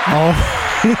us. all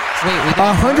Wait, we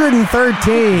got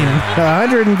 113,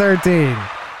 113, Thank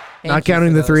not you counting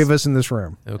for the three those. of us in this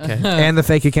room Okay. and the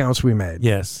fake accounts we made.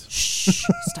 Yes. Shh,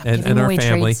 stop And giving our away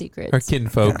family, trade secrets. our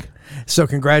kinfolk. So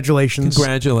congratulations.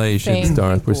 Congratulations, Thank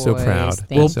Darth. you, We're so boys. proud.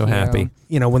 Thank We're so you. happy.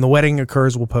 When the wedding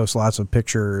occurs, we'll post lots of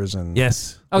pictures and.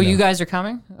 Yes. Oh, you guys are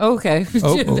coming? Okay.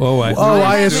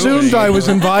 I assumed I was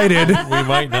invited. We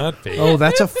might not be. Oh,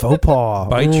 that's a faux pas.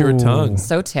 Bite your Ooh. tongue.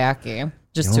 So tacky.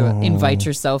 Just to invite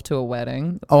yourself to a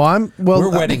wedding. Oh, We're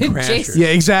wedding Jason- crashers. Yeah,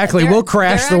 exactly. They're- We'll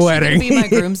crash they're the actually wedding. gonna be my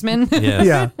groomsmen. Yes.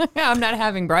 Yeah. I'm not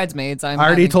having bridesmaids. I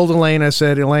already told Elaine, I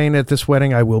said, Elaine, at this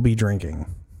wedding, I will be drinking.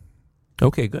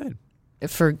 Okay, good.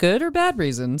 for good or bad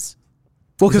reasons.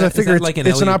 Well, because I Is that figure like it's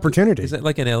an Elliot- opportunity. Is that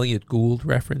like an Elliot Gould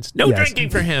reference? No Yes. drinking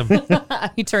for him.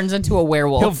 He turns into a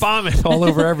werewolf. He'll vomit all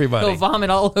over everybody. He'll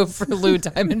vomit all over Lou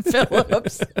Diamond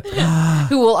Phillips,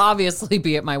 who will obviously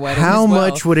be at my wedding. How as well.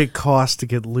 much would it cost to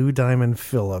get Lou Diamond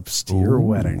Phillips to your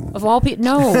wedding? Of all people,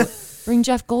 no. Bring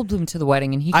Jeff Goldblum to the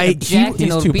wedding, and he can He- object, and he's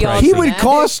it'll too be all pricey. He would dramatic.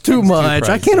 cost too much.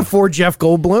 I can't pricey. afford Jeff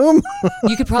Goldblum.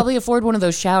 You could probably afford one of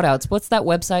those shout outs. What's that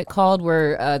website called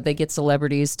where they get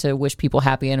celebrities to wish people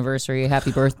happy anniversary,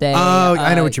 happy birthday? Oh,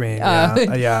 I know what you mean.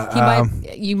 Yeah, yeah.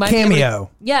 You might be able to- Cameo.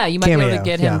 yeah, you might be able Cameo, to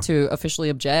get him yeah. to officially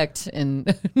object, and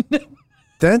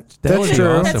That's would be true.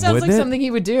 awesome. that sounds wouldn't like it? something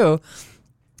he would do.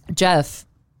 Jeff,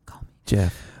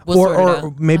 Jeff. we'll sort it or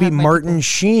out. maybe I'll have my Martin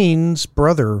Sheen's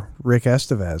brother, Rick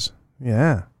Estevez.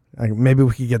 Yeah. Maybe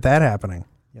we could get that happening.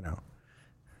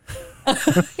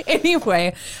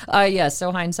 Anyway,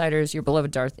 so Hindsighters, your beloved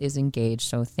Darth is engaged.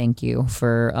 So thank you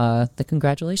for the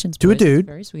congratulations. To a boys. It's dude.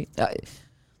 very sweet.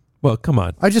 Well, come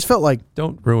on. I just felt like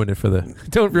Don't ruin it for the.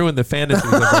 Don't ruin the fantasies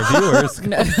of our viewers.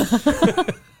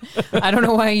 I don't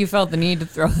know why you felt the need to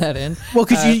throw that in. Well,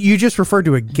 because you just referred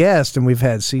to a guest, and we've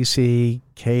had CC,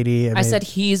 Katie. I said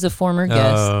he's a former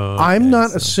guest. I'm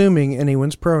not assuming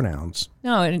anyone's pronouns.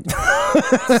 No.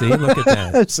 See, look at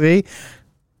that. See?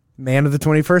 Man of the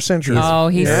 21st century. Oh,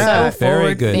 he's so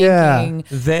very good. forward-thinking.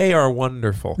 They are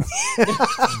wonderful.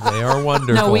 They are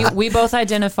wonderful. No, we both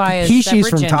identify as She's separate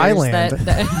from genders. Thailand.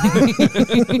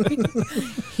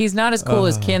 He's not as cool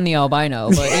as Ken the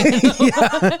albino,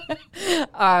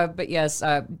 but yes,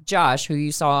 Josh, who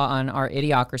you saw on our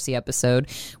Idiocracy episode,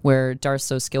 where Darth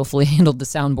so skillfully handled the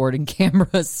soundboard and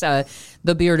cameras,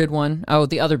 the bearded one. Oh,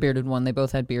 the other bearded one. They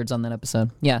both had beards on that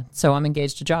episode. Yeah, so I'm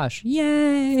engaged to Josh.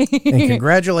 Yay! And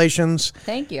congratulations.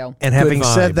 Thank you. And having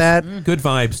said that, good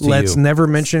vibes to let's you. never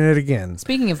mention it again.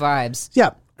 Speaking of vibes,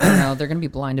 Yeah. I don't know. They're going to be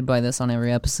blinded by this on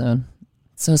every episode.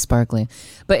 So sparkly.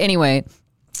 But anyway,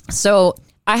 so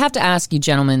I have to ask you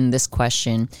gentlemen this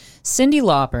question. Cyndi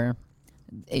Lauper,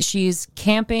 she's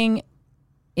camping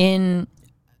in,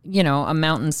 a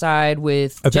mountainside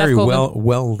with a Jeff very Goldblum.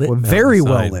 well lit. Very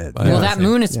mountainside, well lit. I Well, would that say.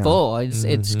 moon is full.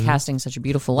 It's casting such a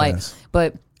beautiful light. Yes.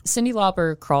 But Cyndi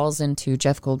Lauper crawls into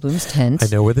Jeff Goldblum's tent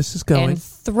I know where this is going. and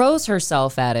throws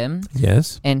herself at him.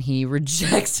 Yes. And he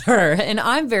rejects her. And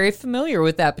I'm very familiar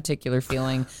with that particular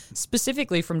feeling,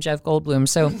 specifically from Jeff Goldblum.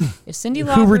 So if Cyndi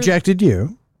Lauper... Who rejected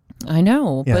you? I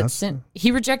know, Yes. but he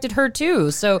rejected her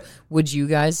too. So would you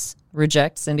guys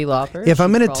reject Cyndi Lauper? If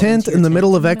I'm in a Crawled tent into in your the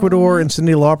middle of tent? Ecuador and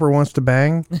Cyndi Lauper wants to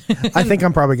bang, I think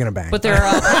I'm probably going to bang. But there are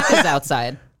alpacas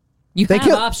outside. You have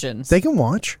options. They can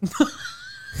watch.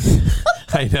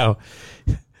 I know.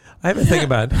 I think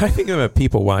about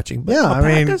people watching. But Yeah, I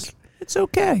mean- alpacas, it's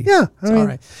okay. Yeah, I It's mean, all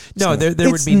right. No, there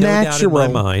would it's be no doubt in my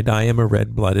natural. mind. I am a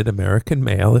red-blooded American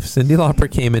male. If Cyndi Lauper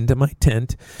came into my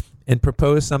tent and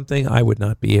proposed something, I would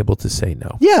not be able to say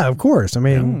no. Yeah, of course. I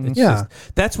mean, It's yeah.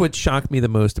 that's what shocked me the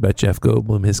most about Jeff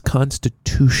Goldblum, his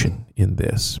constitution in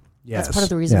this. Yes. That's part of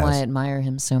the reason why I yes. admire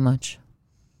him so much.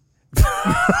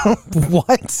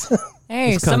 What?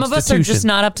 Hey, His some of us are constitution. just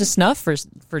not up to snuff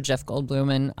for Jeff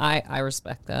Goldblum, and I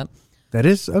respect that. That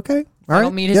is okay. All right. I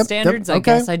don't meet his Yep, standards. yep, I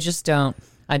okay. guess I just don't.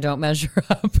 I don't measure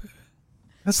up.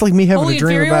 That's like me having Holy a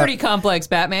dream about. inferiority complex,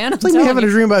 Batman. It's like me having a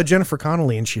dream about Jennifer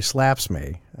Connelly and she slaps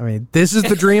me. I mean, this is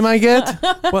the dream I get.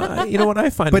 Well, you know what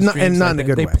I find, But is not- dreams and not like in a that,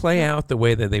 good they way. play out the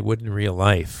way that they would in real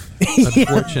life.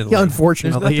 Unfortunately, Yeah,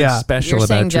 unfortunately, there's nothing yeah. special You're about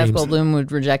saying Jeff dreams. Goldblum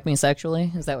would reject me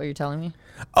sexually? Is that what you're telling me?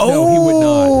 No, he would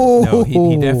not. No, he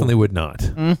Oh. definitely would not.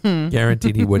 Mm-hmm.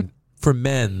 Guaranteed he wouldn't. For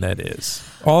men, that is.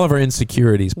 All of our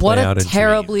insecurities play What out a in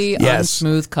terribly Yes.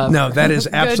 unsmooth cover. No, that is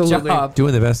Good absolutely- job. dreams.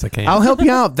 Doing the best I can. I'll help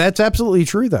you out. That's absolutely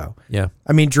true, though. Yeah.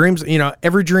 I mean, dreams,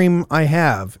 every dream I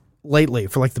have lately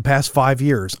for like the past 5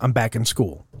 years, I'm back in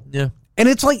school. Yeah. And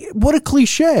it's like, what a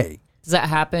cliche. Does that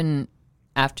happen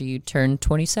after you turn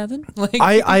 27? Like,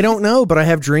 I don't know, but I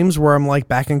have dreams where I'm like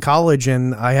back in college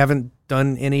and I haven't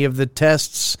done any of the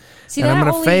tests See, and I'm that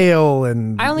going to only- fail.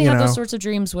 And I only you have know. those sorts of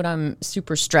dreams when I'm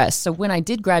super stressed. So when I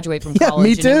did graduate from Yeah, college,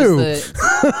 me and it too. was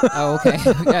oh, okay.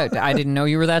 Yeah, I didn't know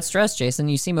you were that stressed, Jason.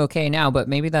 You seem okay now, but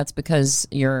maybe that's because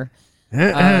you're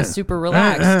super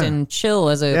relaxed and chill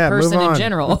as a Yeah, person move in on.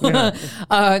 general.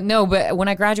 No, but when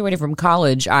I graduated from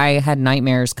college, I had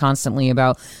nightmares constantly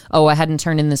about, I hadn't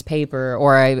turned in this paper,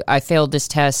 or I failed this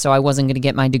test, so I wasn't going to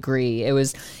get my degree. It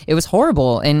was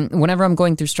horrible. And whenever I'm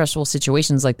going through stressful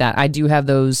situations like that, I do have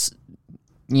those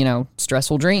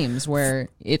stressful dreams where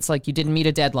it's like you didn't meet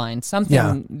a deadline.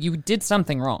 You did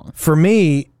something wrong. For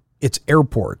me, it's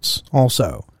airports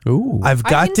also. Ooh. I've I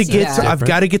got can to see get that. I've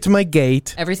got to get to my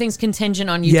gate. Everything's contingent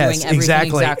on you Yes, doing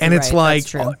everything exactly. And it's right. like, That's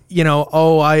true.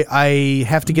 I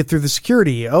have to get through the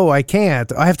security. Oh, I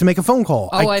can't. I have to make a phone call.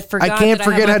 I forgot I can't that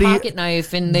forget I have how my to pocket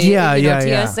knife and they,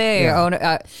 Yeah, TSA. yeah. Oh,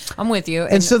 no, I'm with you.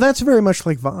 And so that's very much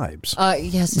like vibes.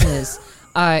 Yes, it is.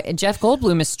 Jeff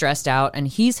Goldblum is stressed out and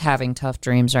he's having tough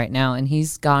dreams right now, and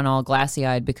he's gone all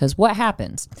glassy-eyed because what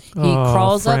happens? He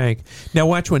crawls up. Frank. Now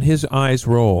watch when his eyes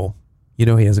roll. You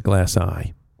know he has a glass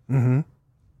eye. Mm-hmm.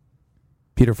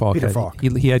 Peter Falk. Peter Falk.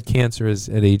 He had cancer at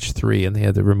age 3, and they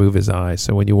had to remove his eye.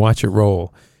 So when you watch it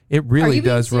roll, it really you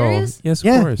being does roll. serious? Yes, of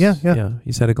Yeah, course. yeah.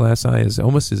 He's had a glass eye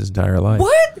almost his entire life.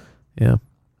 What? Yeah.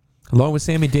 Along with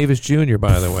Sammy Davis Jr.,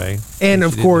 by the way. And You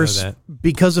of didn't know course, that.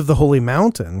 because of the Holy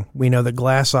Mountain, we know that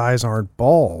glass eyes aren't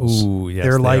balls. Ooh, yes,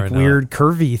 They're they like are not. weird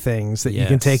curvy things that you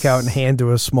can take out and Yes. hand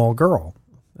to a small girl.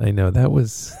 I know that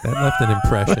left an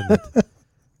impression.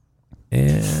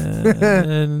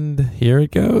 And here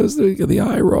it goes. The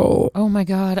eye roll. Oh my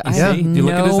God! I see? had Do you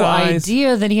look at his no eyes?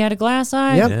 idea that he had a glass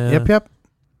eye. Yep, Yeah. yep.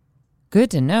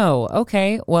 Good to know.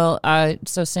 Okay, well,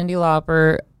 so Cyndi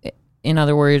Lauper in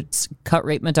other words, cut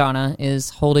rate Madonna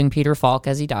is holding Peter Falk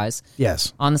as he dies.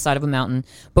 Yes. On the side of a mountain.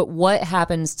 But what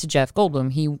happens to Jeff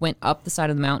Goldblum? He went up the side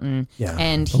of the mountain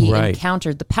and he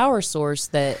encountered the power source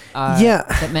that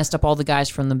that messed up all the guys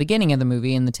from the beginning of the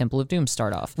movie in the Temple of Doom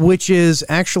start off. Which is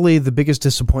actually the biggest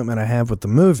disappointment I have with the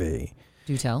movie.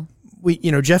 Do tell.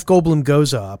 Jeff Goldblum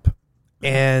goes up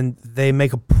and they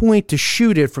make a point to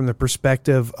shoot it from the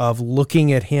perspective of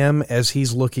looking at him as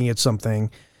he's looking at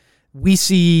something. We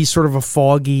see sort of a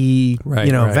foggy,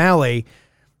 valley.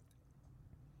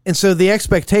 And so the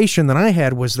expectation that I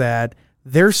had was that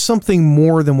there's something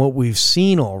more than what we've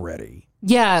seen already.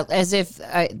 Yeah, as if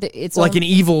it's like an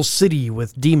evil city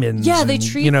with demons. Yeah, they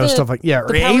treat stuff like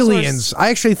or aliens. Source. I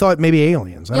actually thought maybe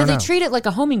aliens. I don't know. They treat it like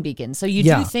a homing beacon. So you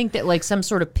do think that like some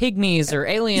sort of pygmies or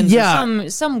aliens or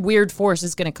some weird force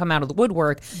is going to come out of the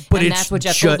woodwork, and that's what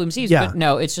Jeff Goldblum sees. Yeah. But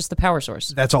no, it's just the power source.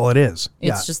 That's all it is.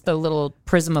 It's just the little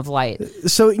prism of light.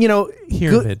 So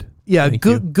pyramid.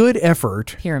 Good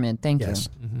effort. Pyramid. Thank you.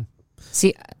 Mm-hmm.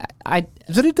 See,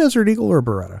 is it a Desert Eagle or a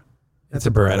Beretta? It's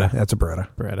a Beretta. That's a Beretta.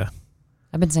 Beretta.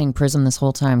 I've been saying prism this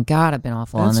whole time. God, I've been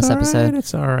awful on this episode.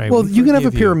 It's all right. Well, you can have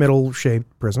a pyramidal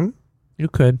shaped prism. You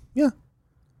could. Yeah.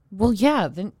 Well, yeah.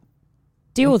 Then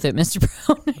deal with it, Mr.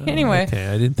 Brown. Anyway. Okay.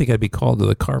 I didn't think I'd be called to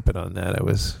the carpet on that. I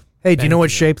was. Hey, do you know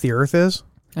what shape the Earth is?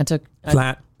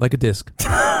 Flat, like a disc.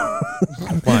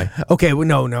 Why? Okay. Well,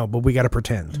 no, but we got to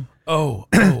pretend. Oh,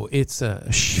 it's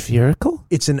spherical?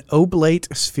 It's an oblate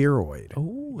spheroid.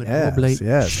 Oh, an oblate.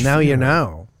 Yes. Spheroid. Now you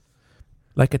know.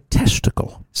 Like a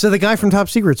testicle. So the guy from Top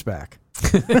Secret's back.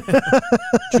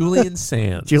 Julian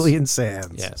Sands. Julian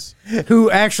Sands. Yes. Who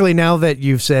actually, now that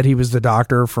you've said he was the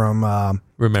doctor from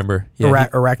Remember.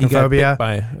 Arachnophobia.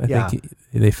 I think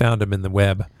they found him in the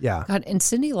web. Yeah. God, and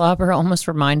Cyndi Lauper almost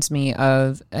reminds me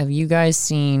of, have you guys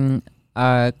seen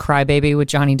Cry Baby with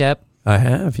Johnny Depp? I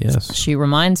have, yes. She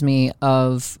reminds me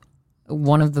of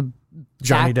one of the...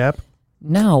 Johnny Depp?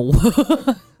 No.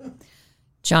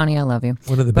 Johnny, I love you.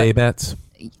 One of the Babettes?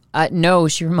 No,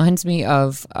 she reminds me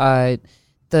of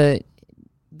the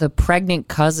pregnant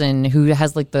cousin who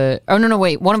has like the... Oh, no,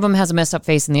 wait. One of them has a messed up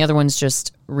face and the other one's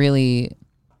just really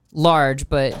large,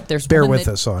 but there's Bear one with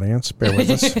us, audience. Bear with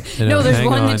us. No, there's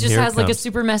one that just has like a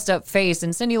super messed up face,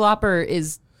 and Cyndi Lauper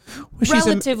is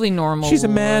relatively normal. She's a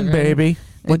man, baby.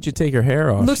 Once you take her hair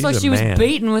off, looks like she was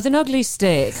beaten with an ugly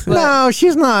stick. No,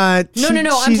 she's not. No.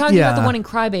 I'm talking about the one in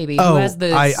Crybaby who has the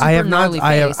super gnarly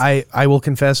face. I will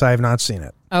confess I have not seen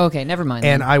it. Oh, okay, never mind.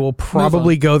 And I will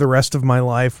probably go the rest of my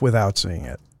life without seeing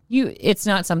it. It's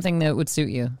not something that would suit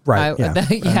you. Right.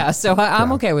 So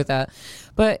I'm okay with that.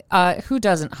 But who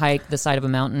doesn't hike the side of a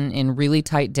mountain in really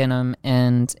tight denim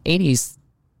and 80s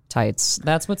tights?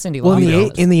 That's what Cyndi Lauper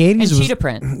does. In the 80s, and cheetah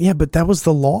print. Yeah, but that was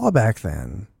the law back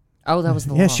then. Oh, that was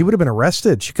the law. Yeah, she would have been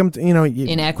arrested. She come to,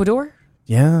 in Ecuador?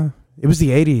 Yeah. It was the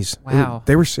 80s. Wow.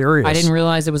 They were serious. I didn't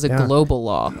realize it was a global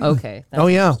law. Okay. Oh,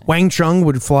 yeah. Wang Chung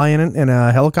would fly in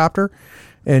a helicopter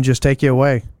and just take you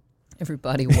away.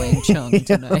 Everybody Wang Chung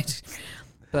tonight.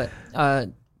 But,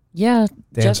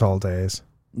 Dance hall days.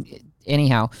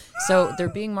 Anyhow, so they're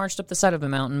being marched up the side of a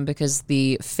mountain because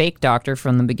the fake doctor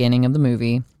from the beginning of the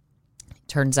movie,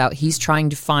 turns out he's trying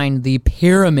to find the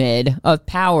pyramid of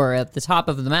power at the top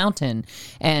of the mountain,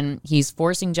 and he's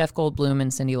forcing Jeff Goldblum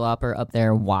and Cyndi Lauper up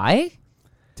there. Why?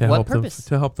 What purpose?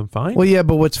 To help them find? Well, yeah,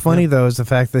 but what's funny, though, is the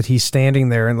fact that he's standing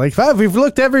there and like, we've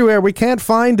looked everywhere. We can't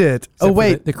find it. Except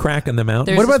wait. The crack in the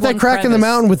mountain. What about that crack in the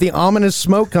mountain with the ominous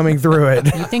smoke coming through it?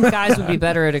 You think guys would be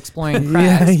better at exploring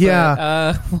cracks.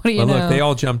 Yeah. But, what do you know? Look, they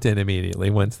all jumped in immediately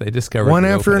once they discovered one the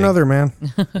after opening. another, man.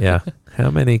 Yeah.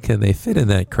 How many can they fit in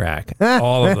that crack?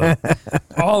 All of them.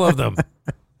 All of them.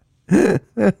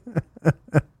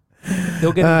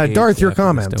 They'll get Darth, your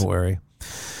comments. Don't worry.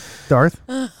 Darth?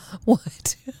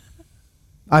 What?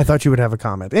 I thought you would have a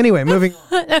comment. Anyway, moving.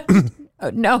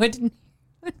 No, it didn't.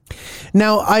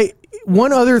 Now,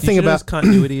 one other thing about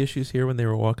continuity issues here when they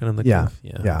were walking on the cliff.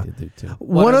 Yeah. They did too.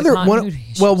 One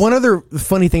other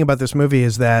funny thing about this movie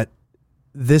is that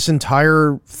this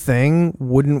entire thing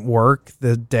wouldn't work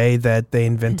the day that they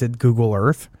invented Google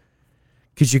Earth,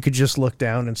 because you could just look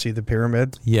down and see the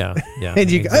pyramid. Yeah. And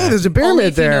you go, hey, there's a pyramid Only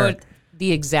if there. You know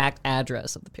the exact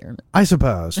address of the pyramid. I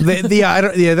suppose. They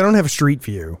don't have a street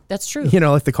view. That's true.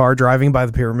 Like the car driving by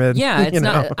the pyramid. Yeah, it's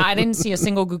not. I didn't see a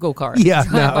single Google car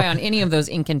drive by on any of those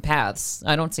Incan paths.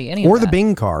 I don't see any or of the that.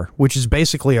 Bing car, which is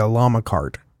basically a llama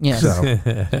cart. Yes. So.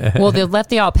 Well, they left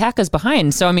the alpacas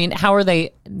behind. So, I mean, how are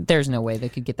they? There's no way they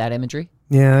could get that imagery.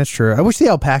 Yeah, that's true. I wish the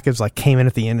alpacas came in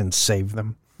at the end and saved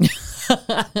them.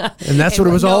 And that's what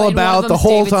it was all about the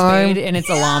whole David time. Spade, and it's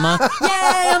a llama. Yay,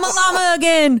 I'm a llama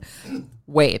again.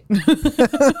 Wait.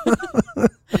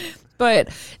 But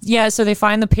yeah, so they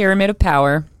find the Pyramid of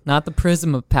Power, not the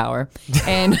Prism of Power.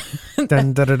 And,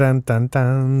 Dun, dun, dun, dun, dun,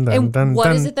 dun, and dun, what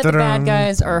dun, is it that the bad dun.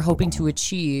 guys are hoping to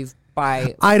achieve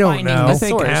by I don't finding know. the I think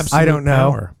source? absolute I don't know.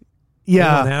 power. They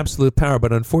want Yeah. absolute power,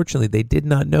 but unfortunately, they did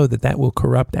not know that will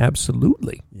corrupt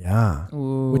absolutely, Yeah.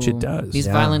 which it does. These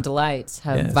Yeah. violent delights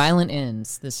have Yes. violent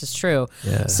ends. This is true.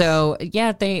 Yes. So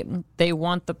yeah, they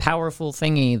want the powerful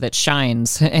thingy that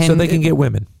shines, and So they can get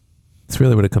women. That's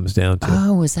really what it comes down to.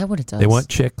 Oh, is that what it does? They want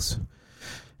chicks,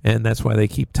 and that's why they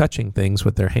keep touching things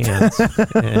with their hands,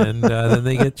 and then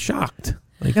they get shocked.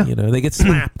 Like they get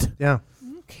slapped. Yeah.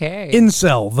 okay.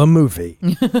 Incel, the movie.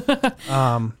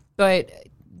 But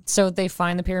so they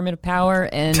find the Pyramid of Power,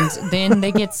 and then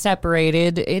they get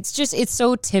separated. It's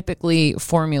so typically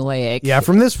formulaic. Yeah,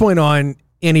 from this point on,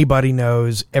 anybody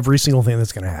knows every single thing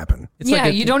that's going to happen. Yeah,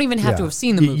 you don't even have to have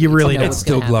seen the movie. You really to know don't. It's what's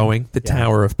gonna still happen. glowing. The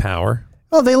Tower of Power.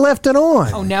 Oh, they left it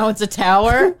on. Oh, now it's a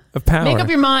tower? Of power. Make up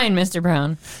your mind, Mr.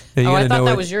 Brown. Yeah, you I gotta thought know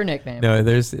that it- was your nickname. No,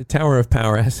 there's Tower of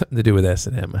Power has something to do with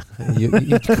S&M. You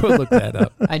go look that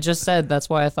up. I just said that's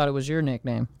why I thought it was your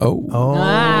nickname. Oh,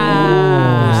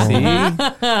 Ah. see,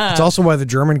 It's also why the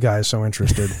German guy is so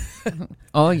interested.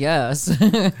 Oh, yes.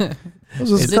 This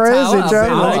is It's a crazy, tower of Joe.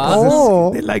 power.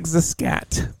 Oh. they like the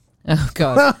scat. Oh,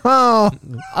 God. Oh,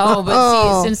 Oh,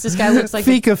 but see, since this guy looks like...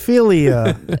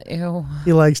 fecophilia. Ew.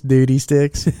 He likes duty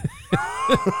sticks.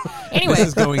 Anyway. This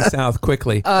is going south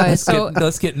quickly.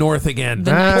 Let's get north again.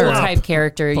 The All Nigel right. type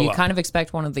character, Pull you up. kind of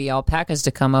expect one of the alpacas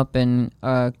to come up and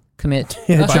commit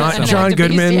Yeah, an John- act John of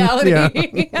Goodman,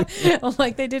 bestiality,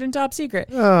 like they did in Top Secret.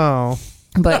 Oh.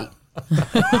 But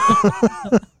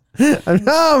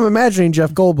I'm imagining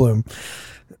Jeff Goldblum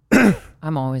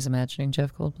I'm always imagining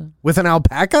Jeff Goldblum. with an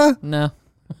alpaca. No.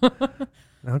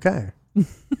 Okay.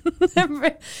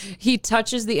 He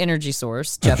touches the energy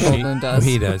source, Jeff Goldblum does.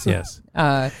 He does, yes.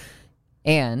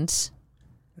 And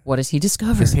what does he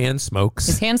discover? His hand smokes.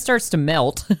 His hand starts to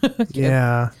melt.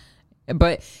 Yeah.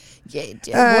 But what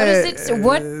is it?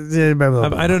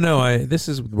 What? I don't know. This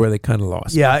is where they kind of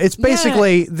lost. Yeah, it's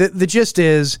basically the gist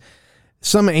is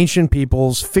some ancient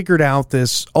peoples figured out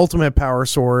this ultimate power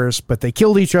source, but they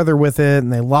killed each other with it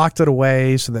and they locked it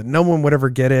away so that no one would ever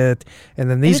get it. And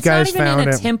then these it's guys not even found in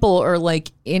a it. temple or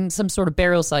like in some sort of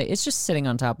burial site. It's just sitting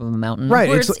on top of a mountain, Right,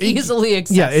 Where it's- it's easily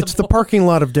accessible. Yeah, it's the parking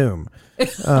lot of doom.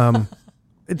 It's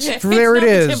It's there. not It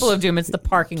is. the Temple of Doom. It's the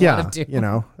parking lot Yeah, of Doom. you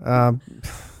know.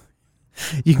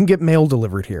 You can get mail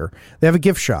delivered here. They have a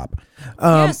gift shop,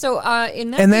 Yeah. So in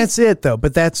that and case, that's it though.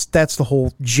 But that's the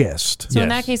whole gist. so in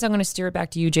Yes. that case, I'm going to steer it back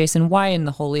to you, Jason. Why in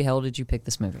the holy hell did you pick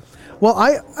this movie? Well,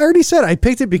 I already said I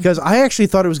picked it because I actually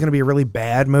thought it was going to be a really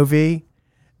bad movie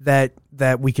that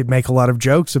we could make a lot of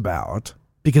jokes about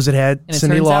because it had And it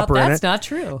Cyndi turns out Lauper in that's it. not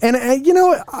true. And you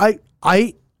know,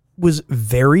 I was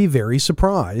very, very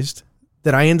surprised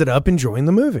that I ended up enjoying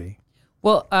the movie.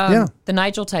 Well, Yeah. the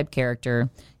Nigel type character,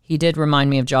 he did remind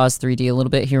me of Jaws 3D a little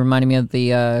bit. He reminded me of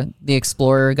the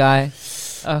Explorer guy.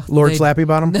 Lord Slappy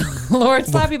Bottom. Lord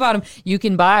Slappy Bottom. You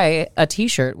can buy a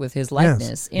T-shirt with his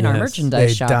likeness in our Yes. merchandise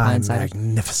They shop. die Hindsighters.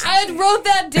 magnificent. I wrote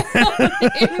that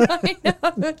down in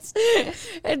my notes.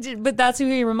 But that's who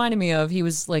he reminded me of. He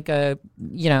was like a,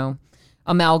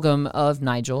 amalgam of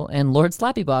Nigel and Lord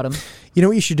Slappy Bottom. You know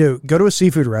what you should do? Go to a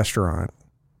seafood restaurant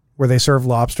where they serve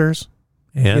lobsters,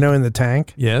 And, in the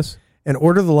tank, yes. and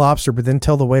order the lobster, but then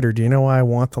tell the waiter, do you know why I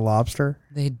want the lobster?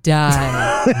 They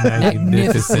die.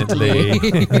 Magnificently.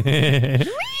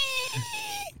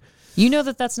 You know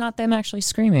that's not them actually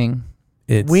screaming.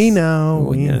 We know.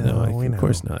 Well, we yeah, know. no, we know. of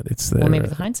course not. It's the. Well, maybe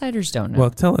the hindsighters don't know. Well,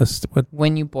 tell us what.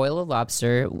 When you boil a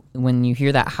lobster, when you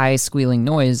hear that high squealing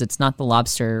noise, it's not the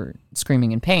lobster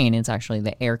screaming in pain. It's actually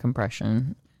the air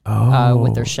compression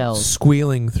with their shells.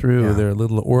 Squealing through Yeah. their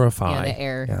little orify. Yeah, the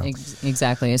air Yeah.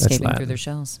 exactly escaping Latin. through their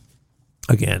shells.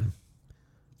 Again.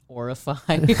 Orify.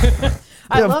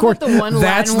 I Yeah, love of course. that the one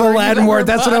That's Latin the word Latin you word.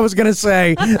 That's what I was going to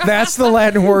say. That's the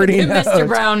Latin word he knows. Mr.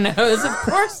 Brown knows. Of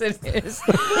course it is.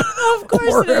 Of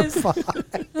course it is.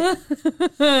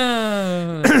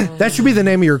 That should be the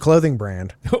name of your clothing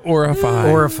brand.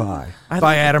 Orify. Orify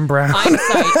by Adam Brown.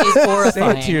 Hindsight is Say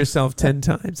horrifying. it to yourself 10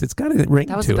 times. It's got a ring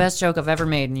That was to the best joke I've ever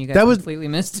made, and you guys That was- completely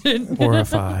missed it. it.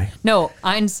 Orify. No,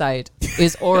 hindsight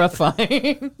is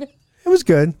horrifying. It was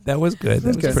good. That was good. That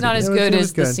was good. It's pretty not as It was- good it was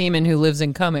as the good. seaman who lives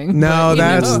in Cumming. No, but,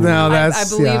 that's I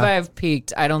believe yeah. I have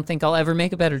peaked. I don't think I'll ever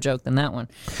make a better joke than that one.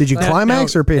 Did you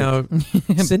climax or peak? Now,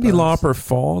 Cyndi Lauper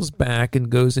falls back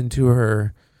and goes into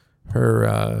her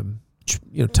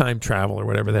time travel or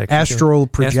whatever that Astral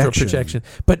projection. Astral projection.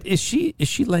 But is she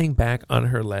laying back on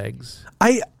her legs?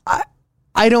 I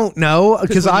don't know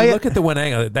because when you I look at the one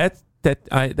angle. that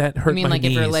hurt I mean, my like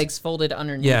knees. if her legs folded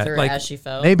underneath Yeah, her like- as she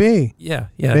fell. Maybe. Yeah.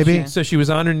 Maybe. So she was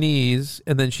on her knees,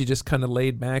 and then she just kind of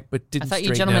laid back, but I didn't thought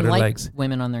you straighten out gentlemen her like legs.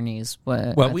 women on their knees.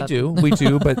 Well, I we thought-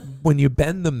 do, but when you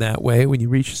bend them that way, when you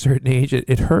reach a certain age,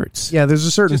 it hurts. Yeah, there's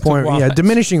a certain Just to point. Yeah, watch.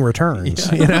 diminishing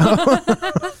returns. You know.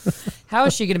 How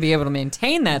is she going to be able to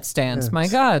maintain that stance? My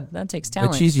God, that takes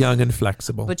talent. But she's young and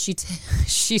flexible. But she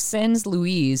sends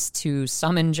Louise to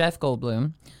summon Jeff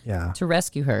Goldblum Yeah. to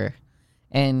rescue her,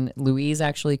 and Louise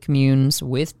actually communes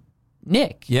with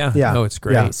Nick. yeah. Yeah. No, it's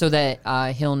great. Yeah. So that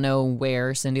he'll know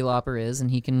where Cyndi Lauper is,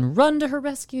 and he can run to her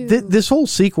rescue. This whole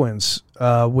sequence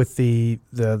with the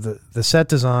set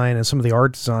design and some of the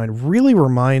art design really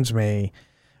reminds me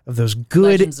of those good.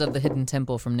 Legends of the Hidden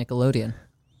Temple from Nickelodeon.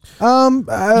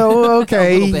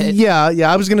 Okay. A little bit. Yeah.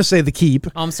 I was gonna say The Keep,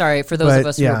 Oh, I'm sorry for those But, of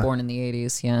us who yeah. were born in the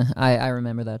 80s. Yeah, I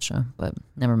remember that show, but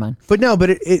never mind. but no,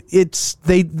 but it's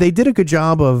they did a good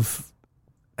job of.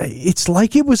 It's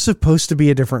like it was supposed to be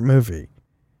a different movie,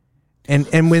 and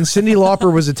when Cyndi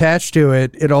Lauper was attached to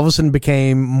it, it all of a sudden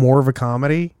became more of a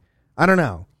comedy. I don't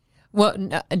know. Well,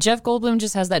 Jeff Goldblum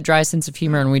just has that dry sense of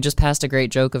humor, and we just passed a great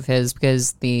joke of his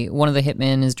because one of the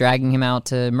hitmen is dragging him out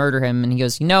to murder him, and he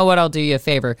goes, "You know what? I'll do you a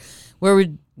favor. Where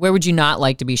would you not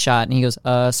like to be shot?" And he goes,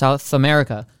 "South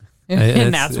America."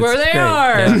 And that's where they great.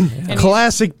 are. Yeah. And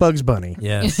Classic Bugs Bunny.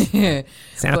 Yes.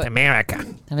 South America.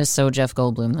 that is so Jeff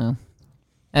Goldblum, though.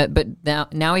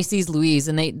 But now he sees Louise,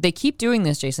 and they keep doing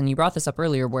this, Jason. You brought this up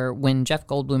earlier, where when Jeff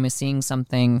Goldblum is seeing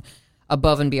something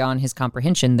above and beyond his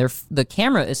comprehension, the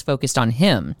camera is focused on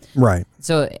him. Right.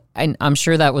 So I'm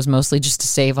sure that was mostly just to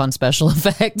save on special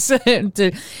effects.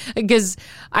 Because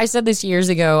I said this years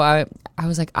ago, I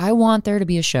was like, I want there to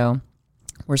be a show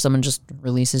where someone just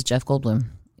releases Jeff Goldblum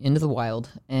into the wild,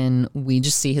 and we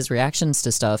just see his reactions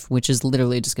to stuff, which is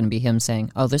literally just going to be him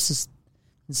saying, "Oh, this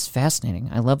is fascinating.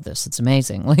 I love this. It's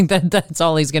amazing." Like that's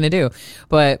all he's going to do.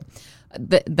 But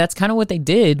that's kind of what they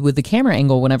did with the camera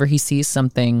angle whenever he sees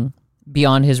something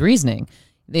beyond his reasoning.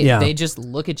 They just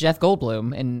look at Jeff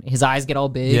Goldblum, and his eyes get all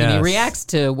big, and he Yes. reacts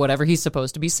to whatever he's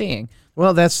supposed to be seeing.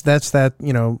 Well, that's that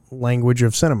language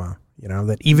of cinema.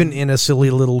 That even in a silly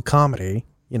little comedy,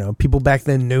 people back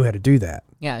then knew how to do that.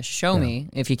 Yeah, show me.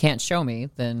 If you can't show me,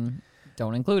 then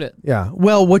don't include it. Yeah.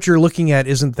 Well, what you're looking at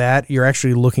isn't that. You're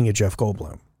actually looking at Jeff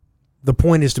Goldblum. The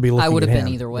point is to be looking at I would have been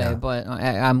him. either way, Yeah. but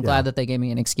I'm glad that they gave me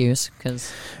an excuse,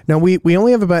 because Now, we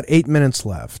only have about 8 minutes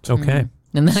left. Okay.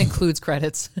 and that includes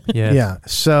credits. Yes. Yeah.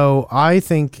 So I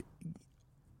think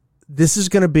this is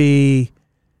going to be.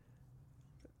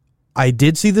 I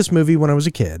did see this movie when I was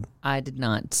a kid. I did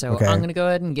not, so Okay. I'm going to go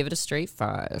ahead and give it a straight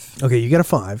 5. Okay, you got a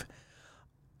 5.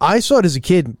 I saw it as a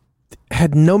kid,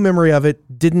 had no memory of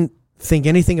it, didn't think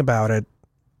anything about it.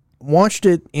 Watched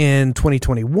it in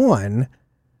 2021,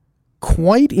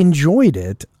 quite enjoyed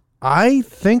it. I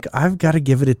think I've got to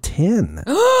give it a 10.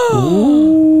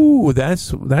 Ooh,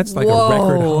 that's like Whoa.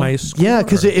 a record high score. Yeah,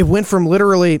 because it went from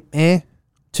literally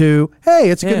to, hey,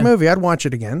 it's a Yeah. good movie. I'd watch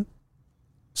it again.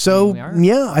 So, Here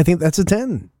we are. yeah, I think that's a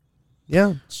 10.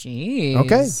 Yeah. Jeez.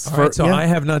 Okay. All right, so yeah. I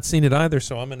have not seen it either,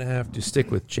 so I'm going to have to stick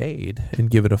with Jade and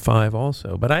give it a 5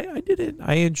 also. But I did it.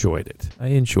 I enjoyed it.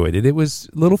 It was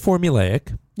a little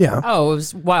formulaic, Yeah. Oh, it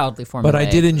was wildly formulaic. but I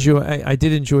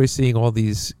did enjoy seeing all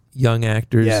these young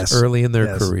actors Yes. early in their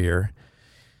Yes. career,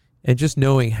 and just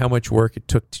knowing how much work it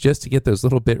took just to get those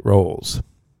little bit roles.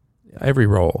 Every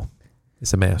role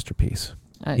is a masterpiece,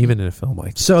 even in a film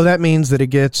like this. So that means that it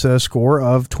gets a score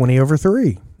of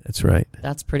 20/3. That's right.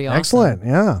 That's pretty awesome. Excellent.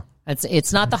 Yeah.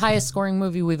 It's not the highest scoring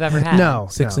movie we've ever had. No.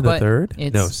 6 no. and a But third?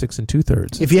 it's- No, 6 and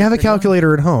 2/3. If you have a pretty well.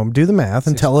 calculator at home, do the math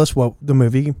and tell us what the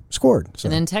movie scored. So,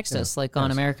 And then text us like on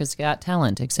America's Got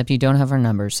Talent, except you don't have our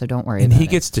numbers, so don't worry And about he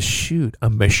it. gets to shoot a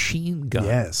machine gun.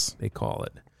 yes. They call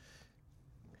it.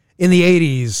 In the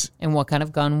 80s, And what kind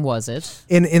of gun was it?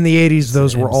 in the 80s,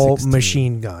 those were all M16.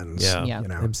 machine guns. Yeah. Yeah.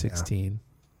 M16.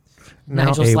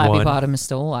 Nigel A1. Slappy Bottom is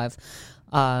still alive.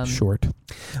 Short.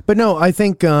 But no, I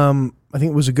think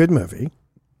it was a good movie.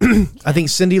 I think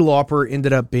Cyndi Lauper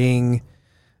ended up being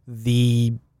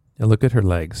the Now look at her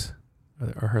legs.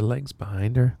 Are her legs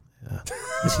behind her?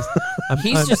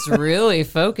 He's just really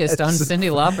focused on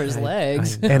Cyndi Lauper's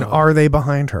legs. and are they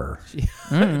behind her?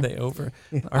 Are they over?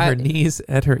 Are her knees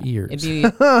at her ears? It'd be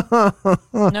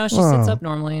no, she sits up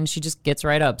normally and she just gets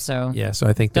right up. So Yeah, so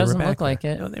I think they Doesn't were back look like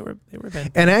there. it. No, they were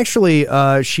bent. And actually,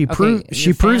 she okay, she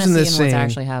your proves in fantasy this and scene. what's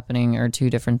actually happening are two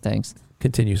different things.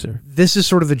 Continue, sir. This is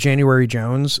sort of the January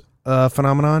Jones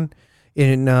phenomenon.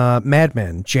 In Mad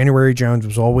Men, January Jones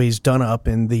was always done up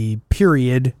in the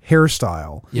period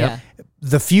hairstyle. Yeah.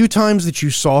 the few times that you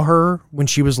saw her when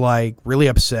she was like really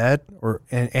upset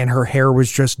and her hair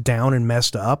was just down and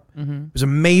messed up, it was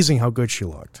amazing how good she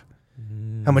looked,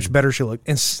 how much better she looked.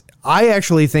 And I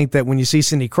actually think that when you see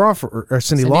Cindy Crawford or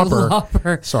Cyndi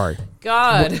Lauper, sorry,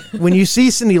 God, when you see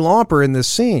Cyndi Lauper in this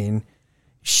scene,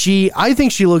 I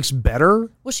think she looks better.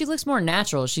 well, she looks more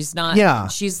natural. She's not. Yeah.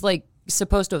 She's like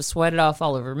supposed to have sweated off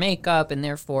all of her makeup, and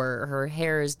therefore her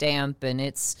hair is damp, and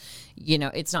it's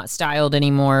not styled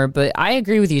anymore. But I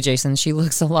agree with you, Jason. She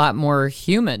looks a lot more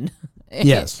human.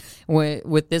 Yes.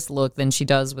 with this look than she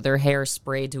does with her hair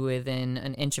sprayed to within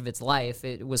an inch of its life.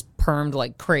 It was permed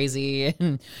like crazy.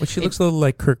 And Well, she looks a little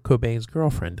like Kurt Cobain's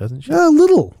girlfriend, doesn't she? A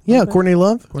little. Yeah, Courtney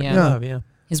Love. Courtney Yeah. Love, yeah.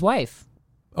 his wife.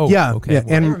 Oh, Yeah, okay. yeah,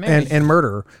 Well, and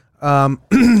murder.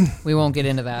 We won't get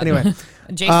into that. Anyway.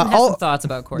 Jason has some thoughts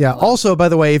about Courtney Yeah. Love. Also, by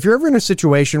the way, if you're ever in a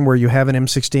situation where you have an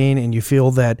M16 and you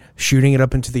feel that shooting it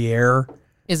up into the air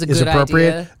is a is good appropriate,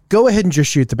 idea. go ahead and just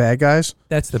shoot the bad guys.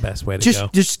 that's the best way to go.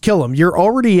 Just kill them. You're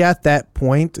already at that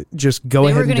point. Just go They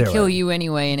ahead were and going do to kill it. you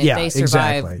anyway, and if Yeah, they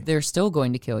survive, exactly. they're still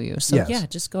going to kill you. So Yes. yeah,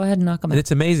 just go ahead and knock them And out.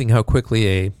 it's amazing how quickly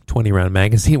a 20-round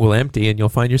magazine will empty and you'll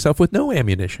find yourself with no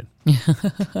ammunition.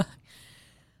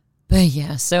 But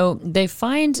yeah, so they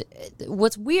find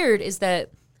what's weird is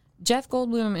that Jeff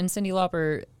Goldblum and Cyndi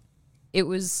Lauper,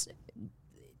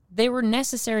 they were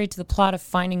necessary to the plot of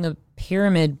finding the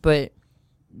pyramid, but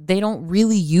they don't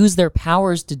really use their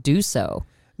powers to do so.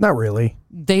 Not really.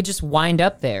 They just wind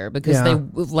up there because Yeah.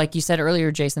 they, like you said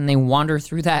earlier, Jason, they wander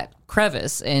through that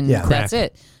crevice and Yeah. that's Crack.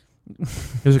 it.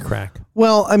 It was a crack.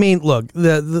 Well, I mean, look,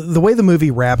 the way the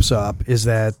movie wraps up is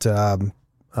that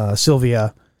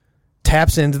Sylvia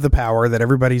taps into the power that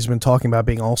everybody's been talking about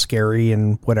being all scary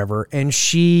and whatever, and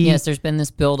she Yes, there's been this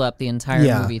build up the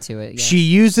entire movie to it. Yes. She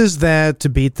uses that to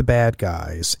beat the bad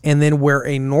guys. And then where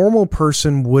a normal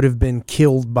person would have been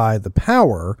killed by the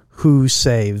power, who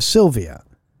saves Sylvia?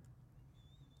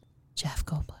 Jeff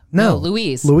Goldblum. No,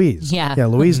 Louise. Louise. Yeah. Yeah,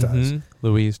 Louise does. Mhm.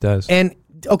 Louise does. And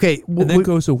okay, And then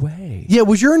goes away. yeah,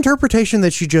 was your interpretation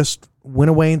that she just went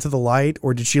away into the light,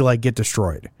 or did she like get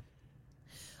destroyed?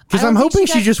 Because I I'm don't think hoping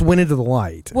she she got- just went into the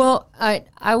light. Well,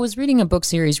 I was reading a book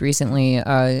series recently.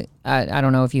 I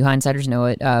don't know if you hindsighters know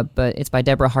it, but it's by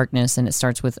Deborah Harkness, and it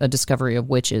starts with a discovery of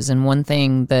witches. And one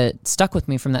thing that stuck with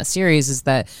me from that series is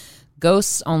that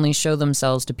ghosts only show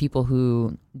themselves to people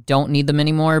who don't need them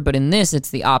anymore. But in this, it's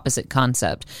the opposite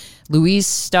concept. Louise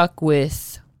stuck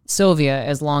with Sylvia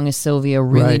as long as Sylvia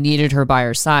really Right. needed her by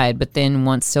her side. But then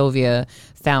once Sylvia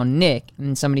found Nick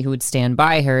and somebody who would stand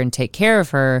by her and take care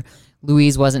of her,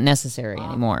 Louise wasn't necessary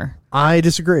anymore. I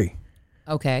disagree.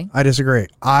 Okay. I disagree.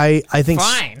 I think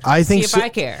Fine. I think See if I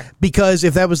care. because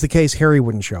if that was the case, Harry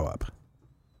wouldn't show up.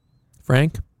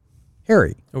 Frank?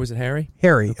 Harry. Or was it Harry?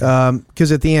 Harry,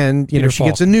 because at the end, Peter she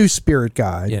gets a new spirit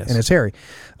guide, Yes. and it's Harry.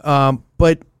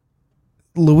 But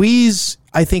Louise,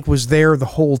 I think, was there the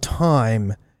whole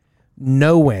time,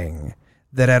 knowing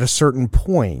that at a certain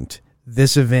point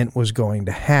this event was going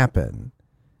to happen.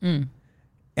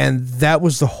 And that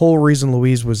was the whole reason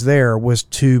Louise was there, was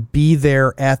to be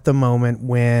there at the moment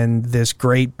when this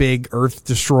great big earth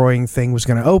destroying thing was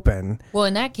going to open. Well,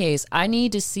 in that case, I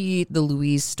need to see the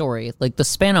Louise story, like the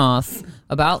spinoff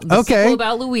about the Okay. sequel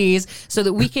about Louise, so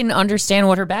that we can understand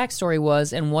what her backstory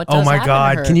was and what. Oh does my happen to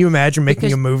God. her. Can you imagine making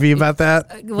Because- a movie about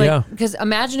that? Yeah. Because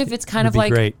imagine if it's kind of Would be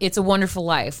like great. It's a Wonderful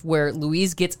Life, where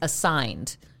Louise gets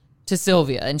assigned to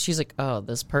Sylvia, and she's like, "Oh,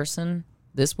 this person,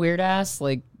 this weird ass,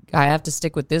 like." I have to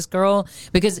stick with this girl,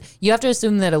 because you have to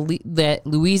assume that that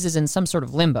Louise is in some sort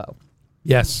of limbo.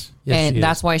 Yes. Yes, And she is.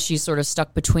 that's why she's sort of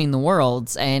stuck between the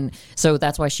worlds. And so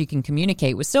that's why she can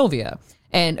communicate with Sylvia.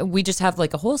 And we just have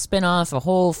like a whole spinoff, a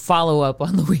whole follow up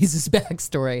on Louise's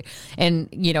backstory. And,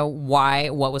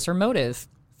 what was her motive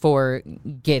for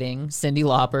getting Cyndi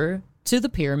Lauper to the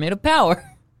Pyramid of Power?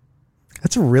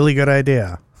 That's a really good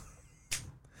idea.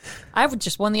 I would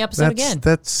just won the episode again.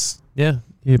 That's Yeah.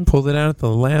 You pulled it out at the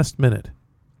last minute.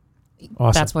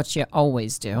 Awesome. That's what you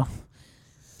always do.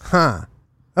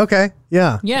 okay.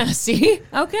 Yeah. Yeah, see?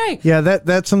 Okay. Yeah,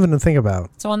 that's something to think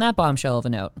about. So on that bombshell of a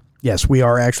note. Yes, we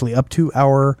are actually up to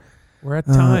our We're at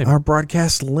time. our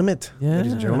broadcast limit, Yeah.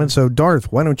 ladies and gentlemen. So,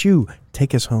 Darth, why don't you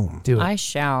take us home? Do it. I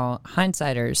shall.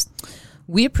 Hindsighters,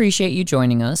 we appreciate you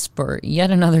joining us for yet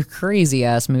another crazy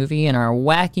ass movie in our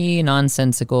wacky,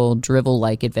 nonsensical, drivel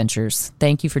like adventures.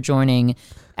 Thank you for joining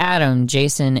Adam,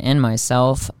 Jason, and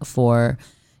myself for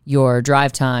your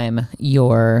drive time,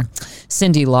 your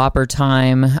Cyndi Lauper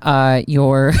time,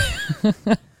 your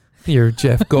Your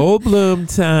Jeff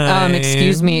Goldblum time.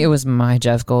 Excuse me, it was my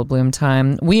Jeff Goldblum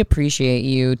time. We appreciate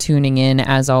you tuning in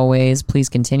as always. Please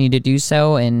continue to do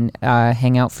so and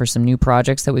hang out for some new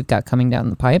projects that we've got coming down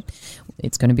the pipe.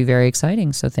 It's going to be very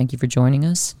exciting. So thank you for joining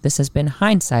us. This has been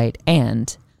Hindsight,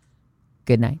 and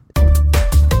good night.